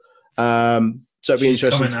cool. So it'd be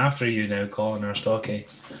interesting. Coming after you now, calling her stocky.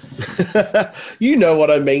 You know what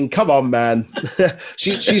I mean. Come on, man.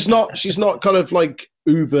 she's not kind of like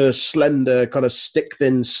uber slender, kind of stick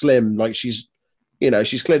thin, slim. Like she's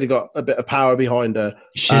clearly got a bit of power behind her.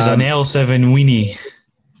 She's an L7 weenie.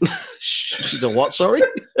 She's a what? Sorry.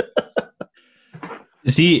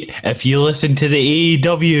 See, if you listen to the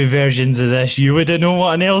AEW versions of this, you would know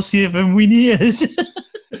what an L7 weenie is.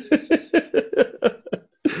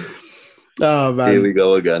 Oh man! Here we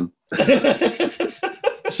go again.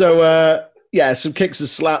 So some kicks and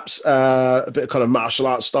slaps, a bit of kind of martial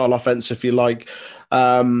arts style offense, if you like.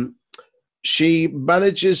 She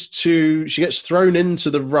gets thrown into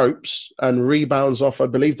the ropes and rebounds off, I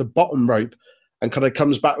believe, the bottom rope, and kind of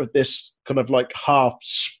comes back with this kind of like half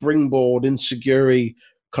springboard insecurity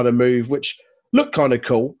kind of move, which looked kind of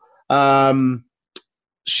cool.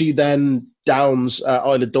 She then downs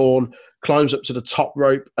Isla Dawn, climbs up to the top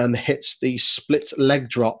rope and hits the split leg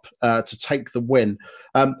drop to take the win.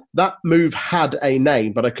 That move had a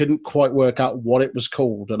name, but I couldn't quite work out what it was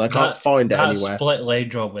called, and I can't find it anywhere. That split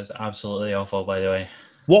leg drop was absolutely awful, by the way.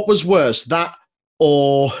 What was worse, that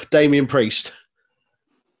or Damian Priest?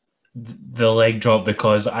 The leg drop,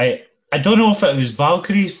 because I don't know if it was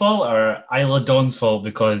Valkyrie's fault or Isla Dawn's fault,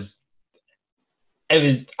 because it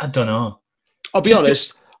was, I don't know. I'll be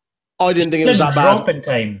honest, I didn't think it was that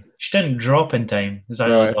bad. She didn't drop in time, as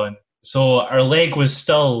Isla Dawn. So her leg was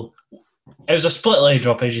still... It was a split leg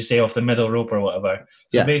drop, as you say, off the middle rope or whatever.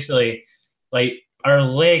 So basically, like, her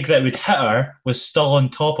leg that would hit her was still on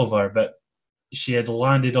top of her, but she had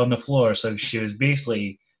landed on the floor, so she was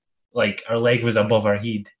basically, like, her leg was above her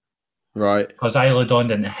head. Right. Because Isla Dawn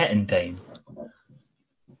didn't hit in time.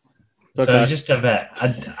 Okay. So it was just a bit...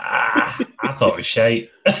 I thought it was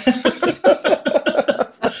shite.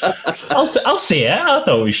 I'll say it. I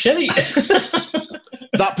thought it was shite.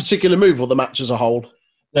 That particular move or the match as a whole?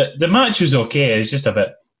 The match was okay. It's just a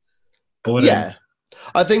bit boring. Yeah.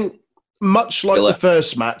 I think much like the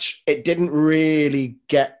first match, it didn't really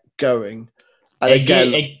get going. And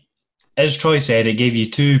as Troy said, it gave you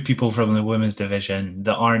two people from the women's division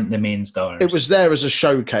that aren't the main stars. It was there as a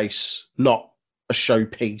showcase, not a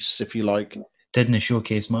showpiece, if you like. Didn't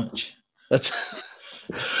showcase much. Just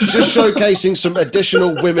showcasing some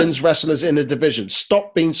additional women's wrestlers in the division.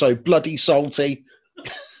 Stop being so bloody salty.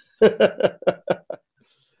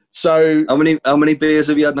 So, how many beers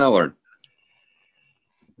have you had now, Aaron?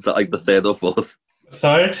 Is that like the third or fourth?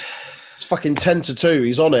 Third. It's fucking 10-2.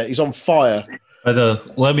 He's on it. He's on fire.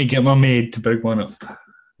 Let me get my maid to bring one up.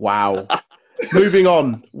 Wow. Moving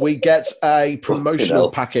on, we get a promotional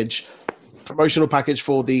package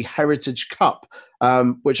for the Heritage Cup,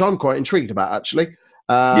 which I'm quite intrigued about, actually.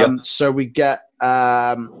 So we get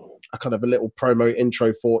a kind of a little promo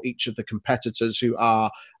intro for each of the competitors, who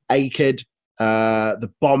are A-Kid,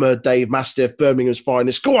 the Bomber, Dave Mastiff, Birmingham's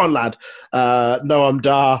Finest. Go on, lad. Noam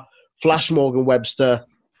Dar, Flash Morgan Webster,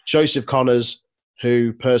 Joseph Connors,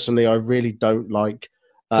 who personally I really don't like,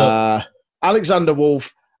 Alexander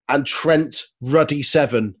Wolf, and Trent Ruddy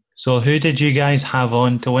Seven. So who did you guys have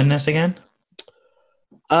on to win this again?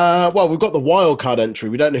 Well, we've got the wild card entry.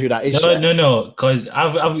 We don't know who that is yet. No, because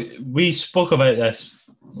we spoke about this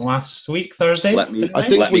last week, Thursday.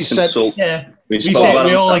 We said we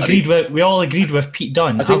all agreed with Pete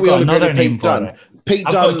Dunne. I think we got another name for it.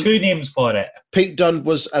 I've got two names for it. Pete Dunne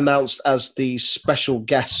was announced as the special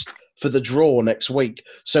guest for the draw next week.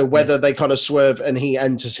 So whether they kind of swerve and he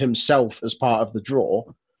enters himself as part of the draw.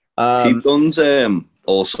 Pete Dunne's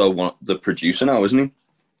also the producer now, isn't he?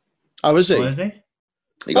 Oh, is he? Oh, is he?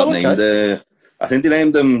 He got named. I think they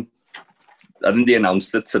named him. I think they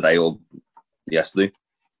announced it today or yesterday.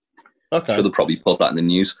 Okay. Should have probably put that in the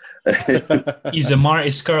news. He's the Marty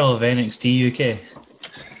Skrull of NXT UK.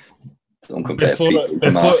 Don't compare Pete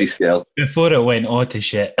to Marty Skrull. Before it went all to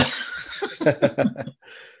shit.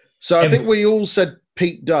 So I think we all said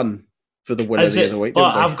Pete Dunne. for the winner the other week.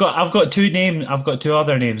 But I've got two names. I've got two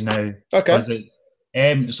other names now.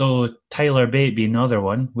 Okay. So Tyler Bate being another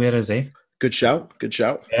one. Where is he? Good shout.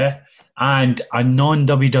 Yeah. And a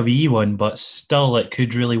non-WWE one, but still it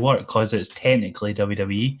could really work because it's technically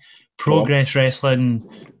WWE. Progress Wrestling.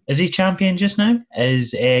 Is he champion just now?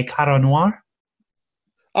 Is Cara Noir?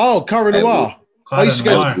 Oh, Cara Noir. I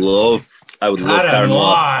would love Cara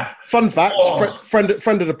Noir. Fun fact, friend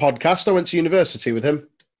of the podcast, I went to university with him.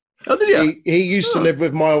 Oh, did you? He used to live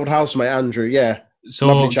with my old housemate, Andrew, yeah.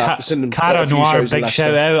 So, Cara Noir, big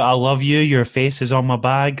shout out. I love you. Your face is on my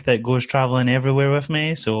bag that goes travelling everywhere with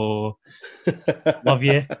me, so love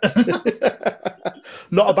you.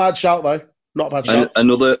 Not a bad shout, though. Not a bad shout.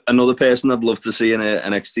 Another person I'd love to see in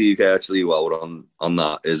NXT UK, actually, while we're on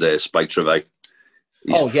that, is Spike Trivet.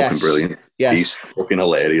 He's fucking brilliant. Yes. He's fucking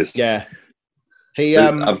hilarious. Yeah.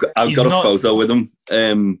 I've got a photo with him.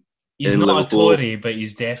 He's not Liverpool. A Tory, but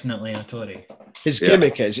he's definitely a Tory. His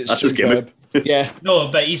gimmick is it's That's superb. His gimmick. Yeah.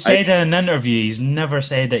 No, but he said in an interview he's never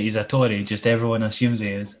said that he's a Tory. Just everyone assumes he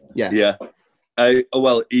is. Yeah. Yeah.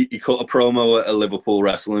 He cut a promo at a Liverpool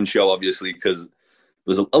wrestling show, obviously, because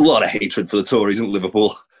there's a lot of hatred for the Tories in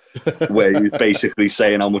Liverpool, where he's basically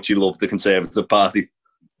saying how much he loved the Conservative Party.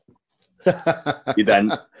 He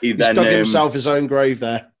dug himself his own grave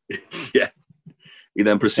there. Yeah. He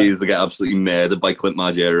then proceeds to get absolutely murdered by Clint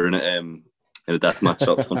Margera in a death match.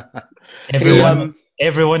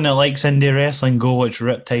 Everyone that likes indie wrestling, go watch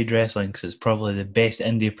Riptide Wrestling because it's probably the best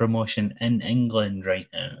indie promotion in England right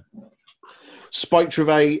now. Spike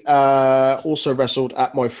Trivet also wrestled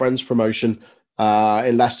at my friend's promotion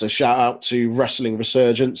in Leicester. Shout out to Wrestling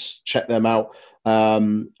Resurgence. Check them out.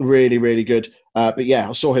 Really, really good. But yeah,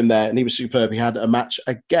 I saw him there and he was superb. He had a match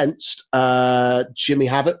against Jimmy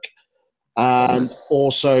Havoc. And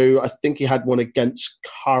also, I think he had one against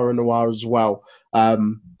Cara Noir as well.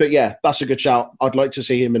 But yeah, that's a good shout. I'd like to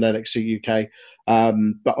see him in NXT UK.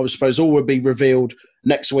 But I suppose all will be revealed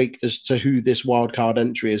next week as to who this wildcard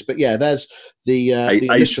entry is. But yeah, there's the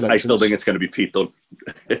I still think it's going to be Pete Dunne.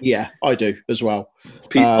 Yeah, I do as well.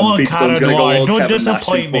 Pete Dunne's going to go don't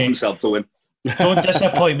disappoint me. Himself to win. Don't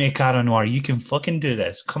disappoint me, Cara Noir. You can fucking do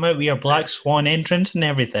this. Come out with your Black Swan entrance and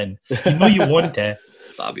everything. You know you want to.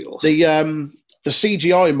 That'd be awesome. The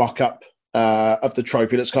CGI mock-up of the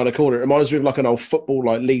trophy that's kind of cool. It reminds me of like an old football,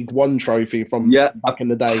 like League One trophy from back in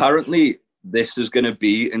the day. Apparently, this is going to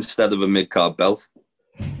be instead of a mid-card belt.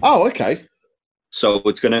 Oh, okay. So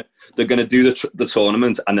they're going to do the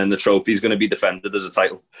tournament, and then the trophy is going to be defended as a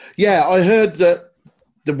title. Yeah, I heard that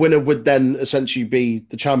the winner would then essentially be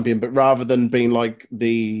the champion, but rather than being like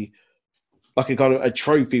a kind of a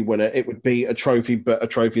trophy winner, it would be a trophy, but a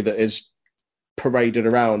trophy that is paraded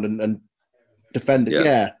around and defended.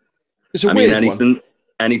 Yeah. It's a weird one.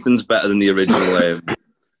 Anything's better than the original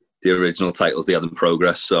titles they had in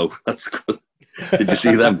Progress, so that's good. Did you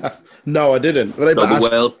see them? No, I didn't.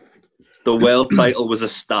 So the world title was a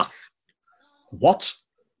staff. What?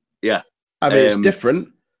 Yeah. I mean, it's different.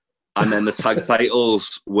 And then the tag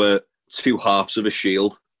titles were two halves of a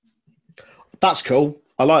shield. That's cool.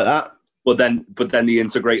 I like that. But then they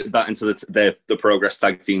integrated that into the Progress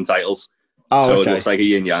tag team titles. Oh, so okay. It looks like a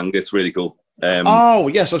yin yang. It's really cool. Oh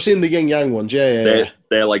yes, I've seen the yin yang ones. Yeah.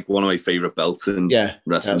 They're like one of my favorite belts in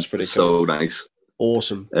wrestling. That's pretty cool. So nice.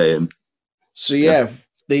 Awesome. So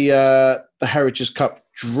the Heritage Cup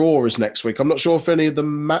draw is next week. I'm not sure if any of the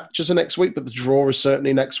matches are next week, but the draw is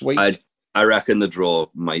certainly next week. I reckon the draw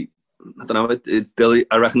might. I don't know.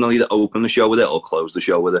 I reckon they'll either open the show with it or close the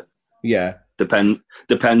show with it. Yeah.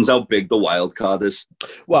 Depends how big the wild card is.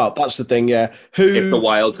 Well, that's the thing, yeah. If the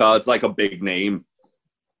wild card's like a big name,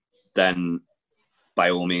 then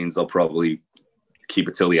by all means they'll probably keep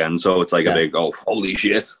it till the end. So it's like a big, holy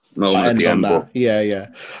shit. No, at the end. Yeah.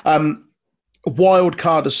 Wild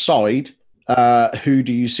card aside, who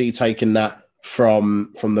do you see taking that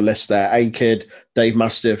from the list there? A-Kid, Dave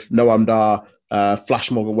Mastiff, Noam Dar,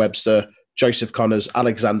 Flash Morgan Webster, Joseph Connors,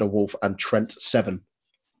 Alexander Wolf, and Trent Seven.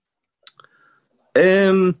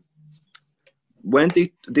 When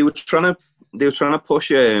they were trying to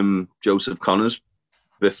push Joseph Connors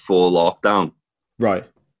before lockdown, right?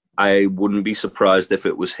 I wouldn't be surprised if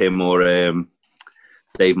it was him or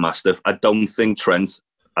Dave Mastiff. I don't think Trent.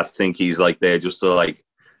 I think he's like there just to like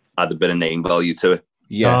add a bit of name value to it.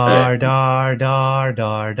 Yeah. Dar.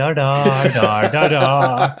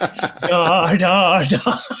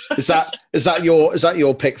 Is that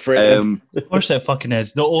your pick for it? Of course it fucking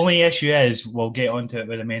is. The only issue is we'll get onto it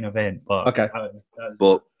with the main event. But okay.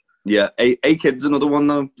 But yeah, A-Kid's another one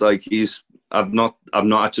though. Like I've not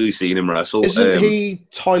actually seen him wrestle. Isn't he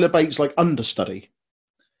Tyler Bates' like understudy?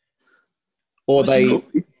 Or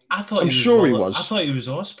I'm sure he was. I thought he was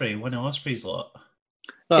Osprey, one of Osprey's lot.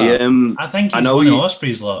 I think he's one of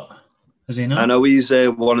Osprey's lot. Is he not? I know he's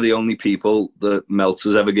one of the only people that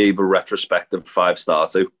Meltzer's ever gave a retrospective 5-star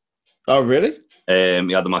to. Oh, really?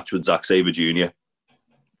 He had the match with Zack Sabre Jr.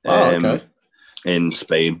 Okay. In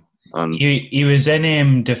Spain. And he was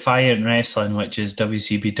in Defiant Wrestling, which is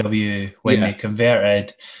WCPW, when they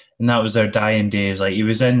converted, and that was their dying days. Like, he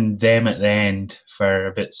was in them at the end for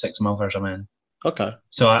about 6 months or something. Okay.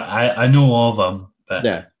 So I know of him, but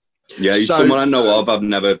yeah, he's someone I know of. I've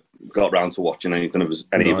never got around to watching anything of his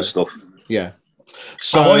stuff. Yeah.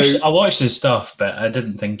 So I watched his stuff, but I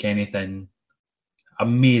didn't think anything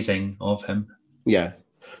amazing of him. Yeah.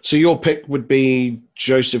 So your pick would be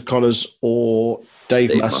Joseph Connors or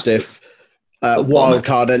Dave Mastiff, wild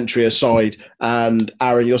card entry aside, and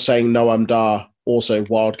Aaron, you're saying Noam Dar, also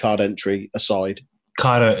wild card entry aside.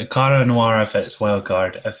 Cara Noir if it's wild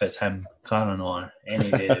card, if it's him, Cara Noir any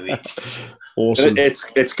day of the week. Awesome.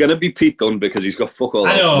 It's going to be Pete Dunne because he's got fuck all.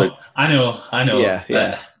 I know.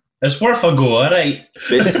 Yeah. It's worth a go, all right.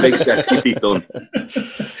 Big sexy Pete Dunne.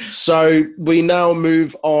 So we now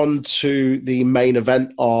move on to the main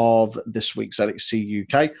event of this week's NXT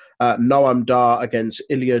UK. Noam Dar against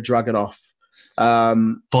Ilya Dragunov.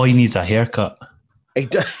 Boy needs a haircut. He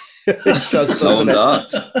does, doesn't it?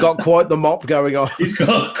 He's got quite the mop going on. He's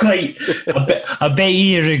got quite I bet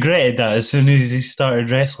he regretted that as soon as he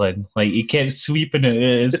started wrestling. Like, he kept sweeping it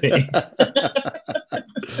at his face.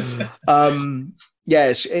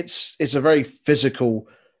 Yes, it's a very physical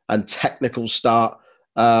and technical start.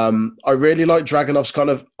 I really like Dragunov's kind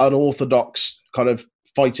of unorthodox kind of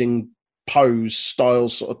fighting pose style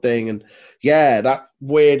sort of thing, and that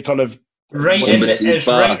weird kind of right in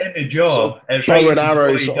the jaw, sort of bow and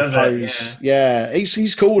arrow sort of pose. Yeah,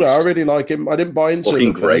 he's cooler. I really like him. I didn't buy into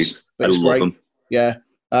him at first, but it's great. Him. Yeah,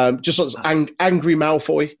 just sort of angry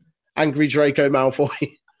Malfoy, angry Draco Malfoy.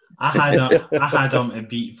 I had him to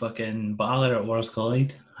beat fucking Balor at Worlds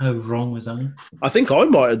Collide. How wrong was I? I think I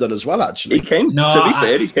might have done as well, actually. He came. To be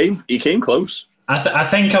fair, he came close. I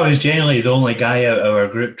think I was generally the only guy out of our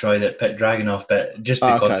group, Troy, that picked Dragunov, but just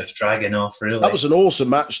because it's Dragunov, really. That was an awesome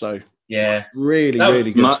match, though. Yeah, really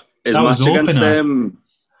good. His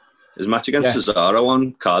match against Cesaro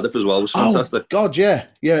on Cardiff as well was fantastic. Oh God, yeah,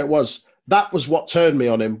 it was. That was what turned me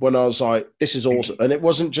on him when I was like, "This is awesome," and it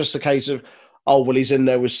wasn't just a case of, "Oh, well, he's in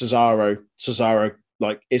there with Cesaro." Cesaro,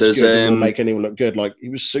 like, it's good. It will make anyone look good. Like, he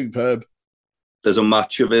was superb. There's a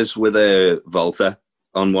match of his with Volta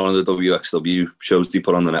on one of the WXW shows he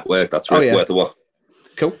put on the network. That's worth a watch.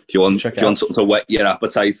 Cool. If you want something to whet your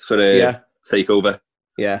appetite for a takeover.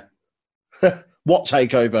 Yeah. What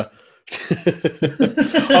takeover?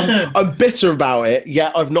 I'm bitter about it.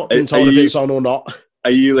 Yeah, I've not been told if it's on or not.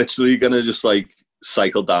 Are you literally going to just like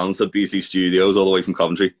cycle down to BT Studios all the way from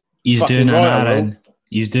Coventry? He's doing an Aaran.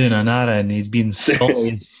 He's doing an Aaran. He's being salty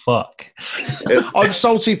as fuck. I'm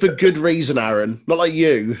salty for good reason, Aaron. Not like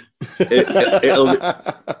you.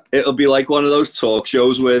 It'll be like one of those talk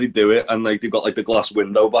shows where they do it and like they've got like the glass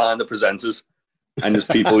window behind the presenters, and there's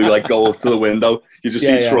people who like go up to the window. You just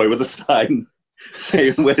see Troy with a sign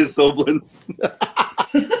saying, "Where's Dublin?"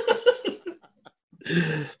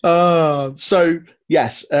 So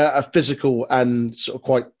yes, a physical and sort of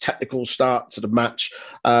quite technical start to the match.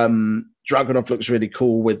 Dragunov looks really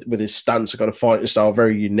cool with his stance, kind of fighting style,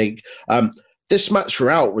 very unique. This match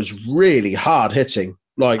throughout was really hard hitting.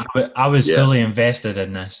 Like, I was fully invested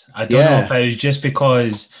in this. I don't know if it was just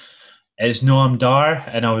because it's Noam Dar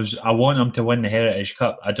and I want him to win the Heritage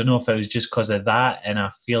Cup. I don't know if it was just because of that, and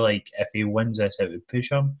I feel like if he wins this, it would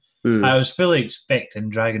push him. I was fully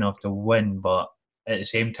expecting Dragunov to win, but at the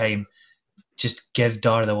same time, just give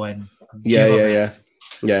Dar the win. Yeah.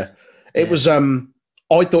 It was.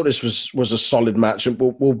 I thought this was a solid match, and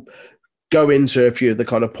we'll go into a few of the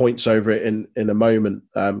kind of points over it in a moment,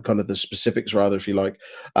 kind of the specifics rather, if you like.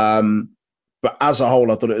 But as a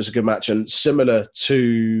whole, I thought it was a good match, and similar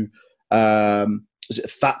to is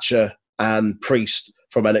it Thatcher and Priest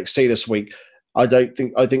from NXT this week. I think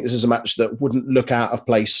this is a match that wouldn't look out of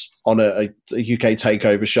place on a UK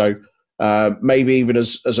takeover show, maybe even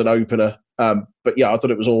as an opener. But yeah, I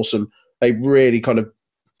thought it was awesome. They really kind of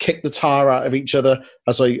kicked the tar out of each other,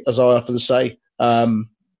 as I often say.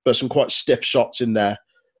 But some quite stiff shots in there.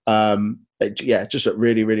 Just looked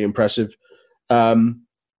really, really impressive. But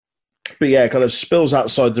yeah, kind of spills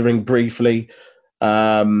outside the ring briefly.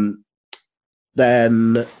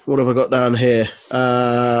 Then what have I got down here?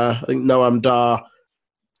 I think Noam Dar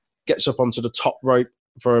gets up onto the top rope,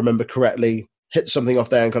 if I remember correctly, hits something off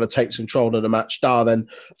there and kind of takes control of the match. Dar then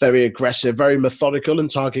very aggressive, very methodical and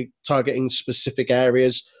targeting specific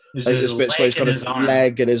areas. This bit where he's kind of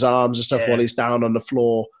leg and his arms and stuff while he's down on the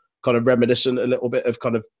floor, kind of reminiscent a little bit of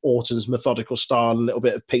kind of Orton's methodical style, a little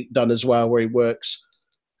bit of Pete Dunne as well, where he works,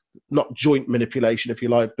 not joint manipulation, if you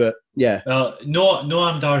like, but yeah. Well,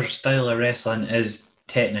 Noam Dar's style of wrestling is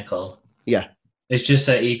technical. Yeah. It's just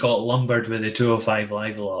that he got lumbered with the 205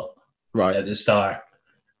 Live a lot at the start.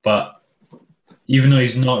 But even though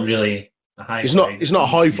he's not really a high fly. He's not a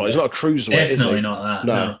high fly. He's not a cruiserweight. Definitely not that.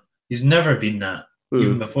 No. He's never been that,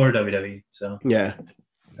 even before WWE. So yeah.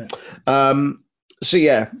 So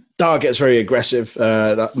yeah, Dar gets very aggressive,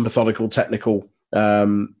 that methodical, technical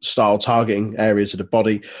style, targeting areas of the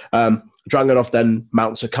body. Dragunov then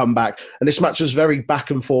mounts a comeback, and this match was very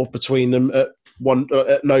back and forth between them. At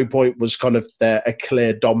no point was kind of there a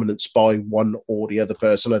clear dominance by one or the other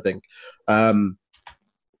person, I think. And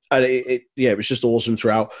it was just awesome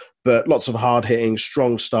throughout. But lots of hard hitting,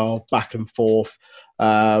 strong style, back and forth.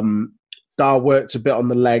 Dar worked a bit on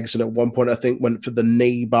the legs, and at one point I think went for the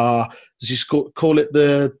knee bar. Does he call it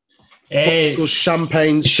the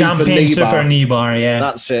champagne super knee bar? Yeah,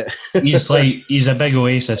 that's it. he's a big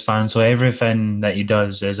Oasis fan, so everything that he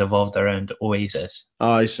does is evolved around Oasis.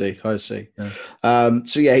 Oh, I see. Yeah.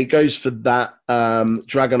 So yeah, he goes for that.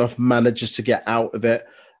 Dragunov manages to get out of it.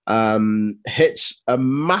 Hits a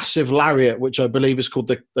massive lariat, which I believe is called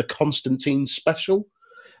the Constantine Special.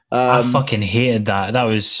 I fucking hated that. That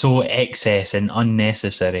was so excess and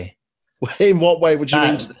unnecessary. In what way would you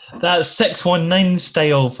mean? That 619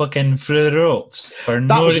 style fucking through the ropes. That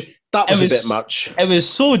was a bit much. It was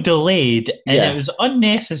so delayed and it was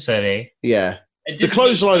unnecessary. Yeah. The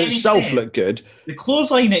clothesline itself looked good. The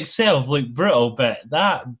clothesline itself looked brutal, but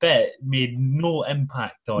that bit made no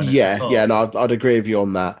impact on it. Yeah, no, I'd agree with you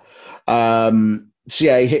on that. So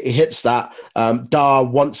yeah, he hits that. Dar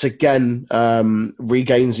once again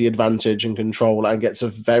regains the advantage and control and gets a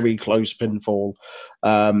very close pinfall.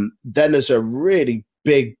 Then there's a really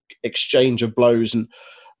big exchange of blows, and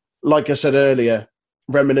like I said earlier,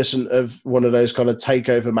 reminiscent of one of those kind of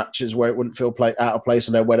takeover matches where it wouldn't feel out of place,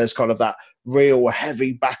 and where there's kind of that real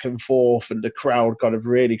heavy back and forth, and the crowd kind of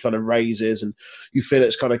really kind of raises, and you feel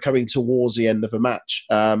it's kind of coming towards the end of a match.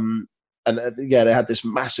 They had this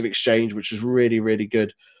massive exchange, which was really, really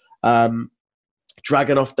good.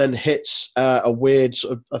 Dragunov then hits a weird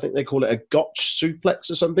sort of, I think they call it a gotch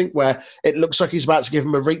suplex or something, where it looks like he's about to give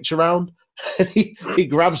him a reach around. And he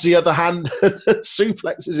grabs the other hand and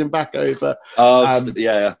suplexes him back over.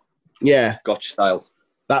 Yeah. Gotch style.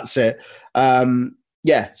 That's it.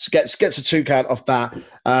 Gets a 2 count off that.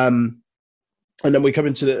 And then we come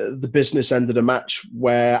into the business end of the match,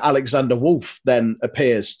 where Alexander Wolf then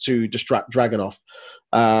appears to distract Dragunov.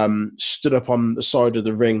 Stood up on the side of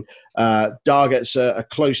the ring. Dar gets a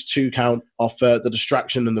close 2 count off the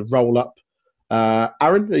distraction and the roll up.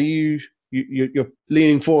 Aaron, are you're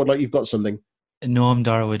leaning forward like you've got something? Noam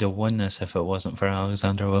Dar would have won this if it wasn't for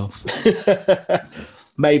Alexander Wolf.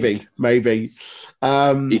 Maybe. He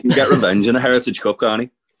can get revenge in a Heritage Cup, can't he?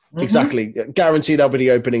 Exactly. Guarantee that'll be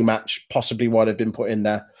the opening match, possibly why they've been put in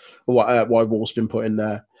there, or why Wolf's been put in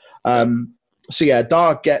there. So yeah,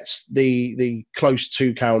 Dar gets the close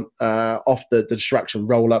 2 count off the distraction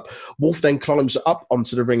roll up. Wolf then climbs up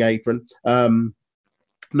onto the ring apron.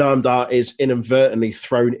 Noam Dar is inadvertently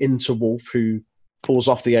thrown into Wolf, who falls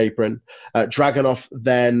off the apron. Dragunov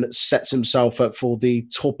then sets himself up for the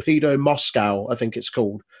Torpedo Moscow, I think it's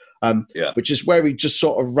called. Which is where he just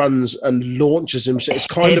sort of runs and launches him. So it's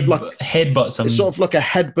kind of like headbutt something. It's sort of like a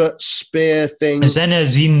headbutt spear thing.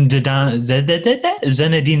 Zinedine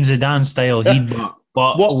Zidane style headbutt.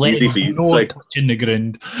 But legs no touching the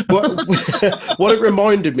ground. What it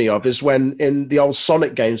reminded me of is when in the old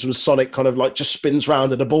Sonic games, when Sonic kind of like just spins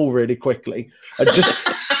round at a ball really quickly.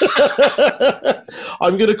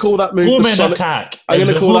 I'm going to call that move the Sonic attack. I'm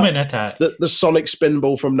going to call that the Sonic spin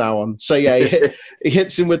ball from now on. So yeah, he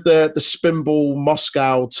hits him with the spin ball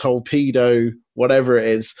Moscow torpedo, whatever it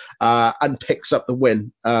is, and picks up the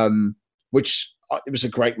win. Which it was a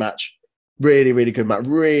great match. Really, really good match.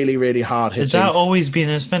 Really, really hard hitting. Has that always been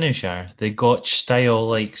his finisher? The Gotch style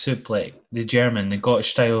like suplex, the Gotch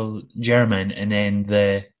style German, and then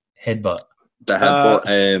the headbutt. The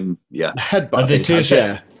headbutt, yeah. The headbutt. The two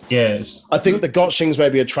set. Yes. I think the Gotch thing's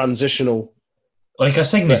maybe a transitional, like a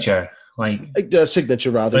signature, like a signature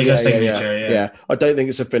rather. Like a signature. Yeah. I don't think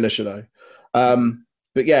it's a finisher though.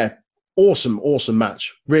 But yeah, awesome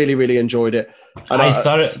match. Really, really enjoyed it. And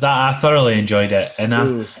I thoroughly enjoyed it, and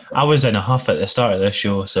I was in a huff at the start of this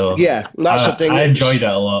show, so yeah, that's the thing. I enjoyed it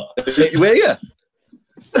a lot. Were you?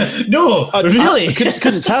 No, really? I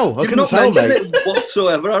couldn't tell. I couldn't tell, mate.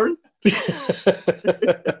 Whatsoever, Aaron.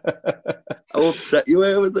 How upset you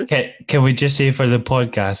were with it. Can we just say for the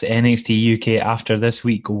podcast, NXT UK after this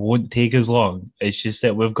week won't take as long. It's just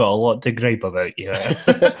that we've got a lot to gripe about.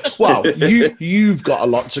 Well, you've got a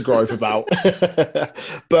lot to gripe about.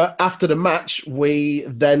 But after the match, we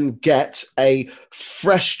then get a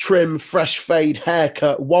fresh trim, fresh fade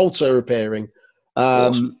haircut Walter appearing,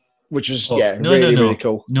 Awesome. which is really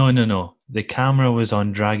cool. No. The camera was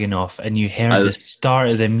on Dragunov, and you heard the start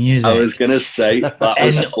of the music. I was going to say, that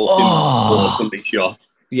was fucking awesomely shot.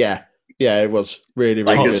 Yeah, it was really,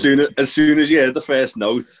 really good. As soon as you heard the first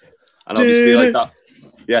note, and obviously like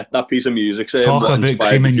that, that piece of music saying what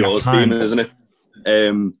inspired the Jaws theme, isn't it?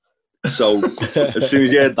 So as soon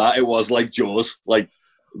as you heard that, it was like Jaws. Like,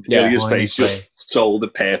 Ilya's face just sold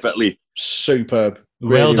it perfectly. Superb.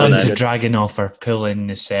 Well done to Dragunov for pulling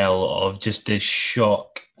the sell of just the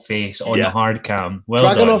shock face on the hard cam. Well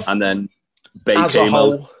Dragunov, done. And then Bay as came a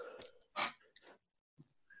whole.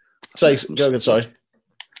 out. Sorry.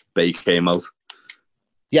 Bay came out.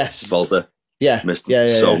 Yes. Volta. Yeah. Missed him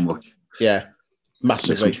so much. Yeah.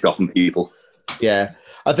 Massively. Missed him shocking people. Yeah.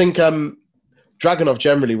 I think Dragunov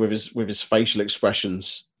generally with his facial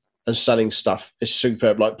expressions and selling stuff is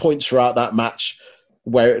superb. Like points throughout that match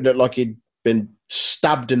where it looked like he'd been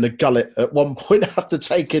stabbed in the gullet at one point after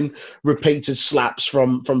taking repeated slaps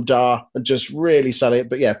from Dar and just really selling it.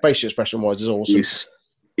 But yeah, facial expression wise is awesome.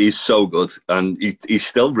 He's so good, and he's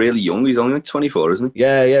still really young. He's only like 24, isn't he?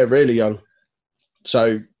 Yeah, really young.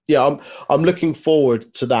 So yeah, I'm looking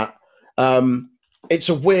forward to that. It's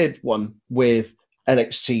a weird one with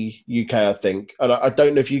NXT UK, I think, and I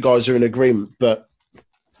don't know if you guys are in agreement, but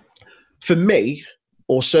for me,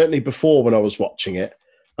 or certainly before when I was watching it,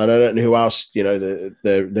 and I don't know who else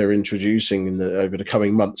they're introducing over the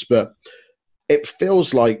coming months, but it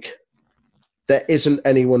feels like there isn't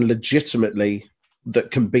anyone legitimately that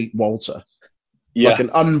can beat Walter. Like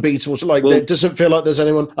an unbeatable. It doesn't feel like there's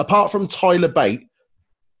anyone apart from Tyler Bate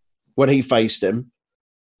when he faced him,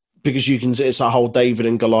 because you can see it's that whole David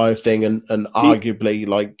and Goliath thing, and arguably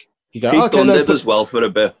like you go, Pete Dunne did as well for a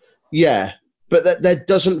bit. Yeah, but there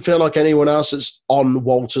doesn't feel like anyone else that's on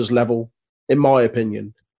Walter's level, in my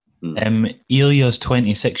opinion. Ilya's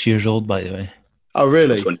 26 years old, by the way. Oh,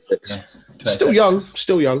 really? 26. Yeah, 26.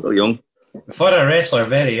 Still young. For a wrestler,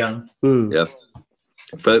 very young. Yeah.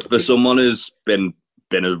 For someone who's been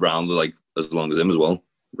around like as long as him as well.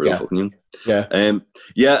 Really fucking young. Yeah.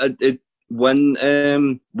 When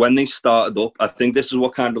they started up, I think this is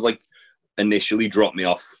what kind of like initially dropped me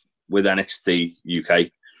off with NXT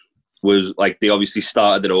UK. Was like they obviously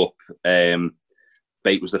started it up.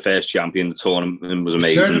 Bate was the first champion. The tournament was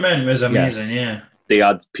amazing. The tournament was amazing, yeah. They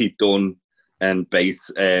had Pete Dunne and Bate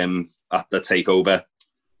at the takeover,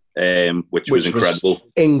 which was incredible.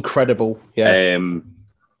 Incredible, yeah.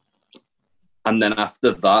 And then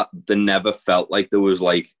after that, there never felt like there was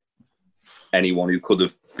like anyone who could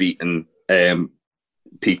have beaten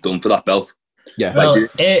Pete Dunne for that belt. Yeah. Well,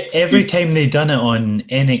 every time they done it on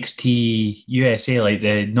NXT USA, like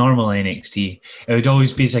the normal NXT, it would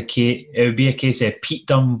always be a case of Pete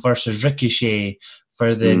Dunne versus Ricochet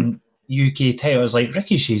for the UK title. It was like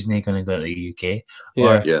Ricochet's not going to go to the UK.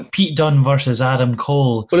 Or Pete Dunne versus Adam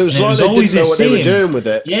Cole. Well, it was like they didn't know what they were doing with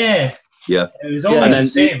it. Yeah. Yeah, it was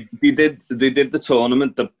always the same. They did the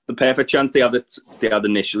tournament. The perfect chance they had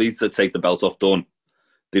initially to take the belt off Dunne.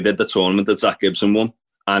 They did the tournament that Zach Gibson won,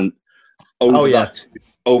 and over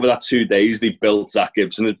that 2 days, they built Zach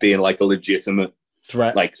Gibson as being like a legitimate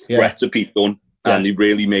threat to Pete Dunne, and they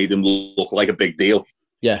really made him look like a big deal.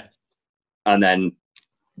 Yeah, and then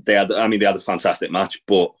they had a fantastic match,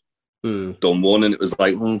 but Dunne won, and it was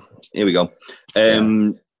like, here we go.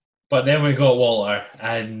 But then we got Walter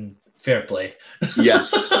and. Fair play. Yeah.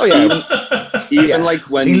 Oh yeah. Even like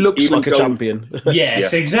when he looks like a champion.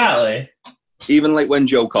 Yes, exactly. Even like when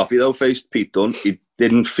Joe Coffey though faced Pete Dunne, it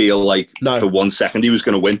didn't feel like for 1 second he was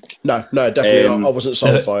going to win. No, definitely not. I wasn't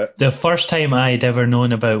sold by it. The first time I'd ever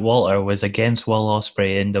known about Walter was against Will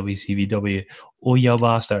Ospreay in WCW. Oh, you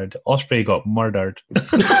bastard! Ospreay got murdered.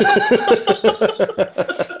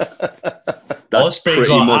 Ospreay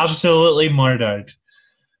got absolutely murdered.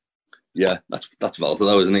 Yeah, that's Walter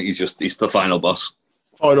though, isn't it? He's the final boss.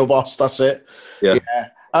 Final boss, that's it. Yeah.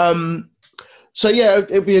 So yeah,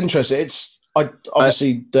 it'd be interesting.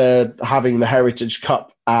 Obviously they're having the Heritage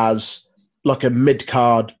Cup as like a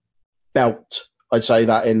mid-card belt. I'd say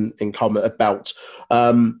that in common, a belt.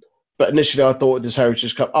 But initially I thought this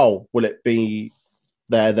Heritage Cup, will it be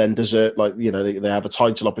there then? Does it they have a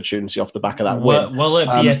title opportunity off the back of that win? Will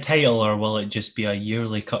it be a title or will it just be a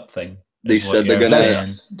yearly cup thing? They said they're going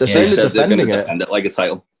to defend it like a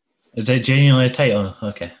title. Is it genuinely a title?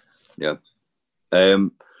 Okay. Yeah.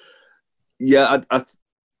 Yeah,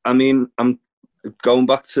 I mean, I'm going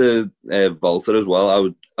back to Volta as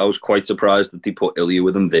well. I was quite surprised that they put Ilya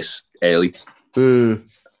with him this early.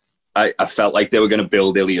 I felt like they were going to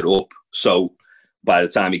build Ilya up, so by the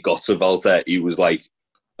time he got to Volta, he was like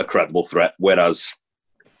a credible threat. Whereas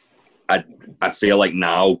I feel like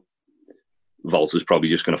now Volta's probably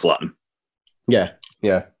just going to flatten him. Yeah,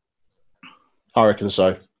 I reckon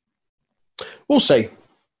so. We'll see.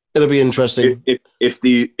 It'll be interesting. If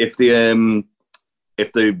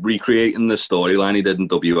they're recreating the storyline he did in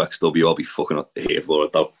WXW, I'll be fucking here for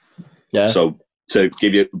it though. Yeah. So to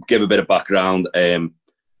give a bit of background,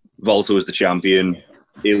 Volta was the champion.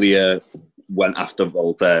 Ilya went after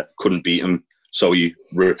Volta, couldn't beat him, so he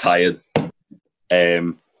retired.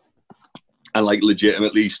 And like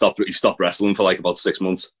legitimately he stopped wrestling for like about 6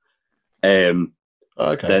 months.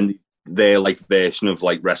 Okay. Then their like version of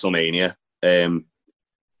like WrestleMania,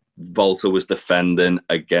 Volta was defending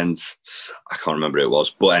against, I can't remember who it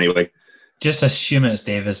was, but anyway. Just assume it's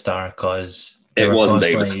David Starr because it wasn't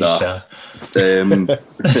David Starr.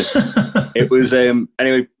 It was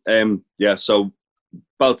anyway. Yeah, so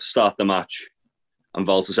about to start the match, and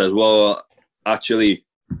Volta says, "Well, actually,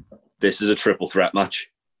 this is a triple threat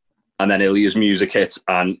match." And then Ilya's music hits,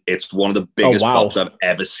 and it's one of the biggest pops I've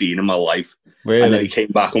ever seen in my life. Really? And then he came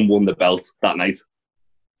back and won the belt that night.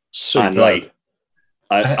 Superb. And like,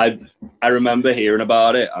 I remember hearing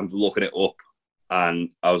about it and looking it up, and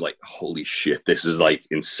I was like, "Holy shit, this is like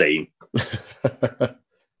insane!"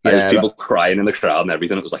 There's people crying in the crowd and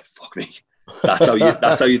everything. It was like, "Fuck me, that's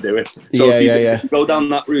how you do it." So if you go down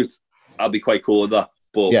that route, I'll be quite cool with that.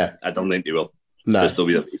 But I don't think they will. No,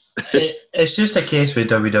 it's just a case with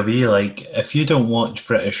WWE. Like, if you don't watch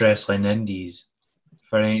British wrestling indies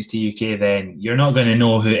for NXT UK, then you're not going to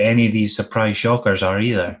know who any of these surprise shockers are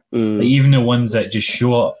either. Like, even the ones that just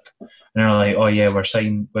show up and are like, "Oh yeah, we've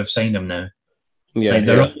signed them now." Yeah, like,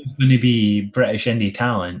 they're always going to be British indie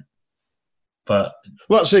talent. But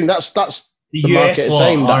well, that's the market it's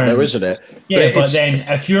aimed at, though, isn't it? Yeah, but then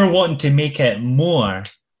if you're wanting to make it more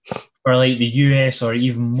for like the US or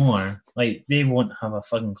even more, like they won't have a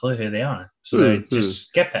fucking clue who they are, so they just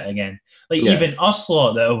skip it again. Like even us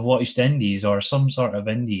lot that have watched indies or some sort of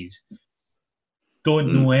indies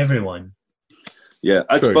don't know everyone. Yeah,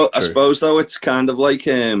 I suppose though it's kind of like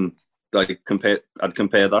I'd compare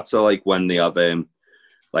that to like when they have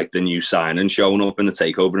like the new signing showing up in the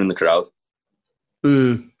takeover in the crowd.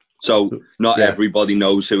 So not everybody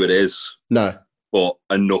knows who it is. No, but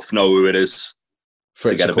enough know who it is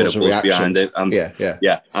to get a bit of buzz behind it, and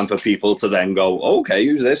and for people to then go, "Okay,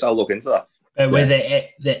 who's this? I'll look into that." But with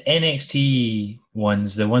the NXT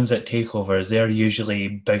ones, the ones that takeovers, they're usually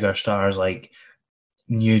bigger stars like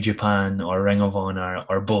New Japan or Ring of Honor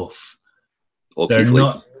or both. Or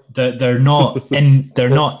they're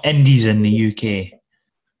not indies in the UK.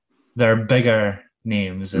 They're bigger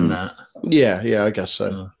names than that. Yeah, I guess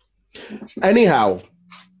so. Anyhow,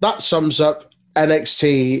 that sums up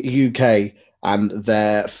NXT UK and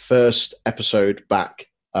their first episode back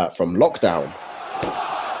from lockdown.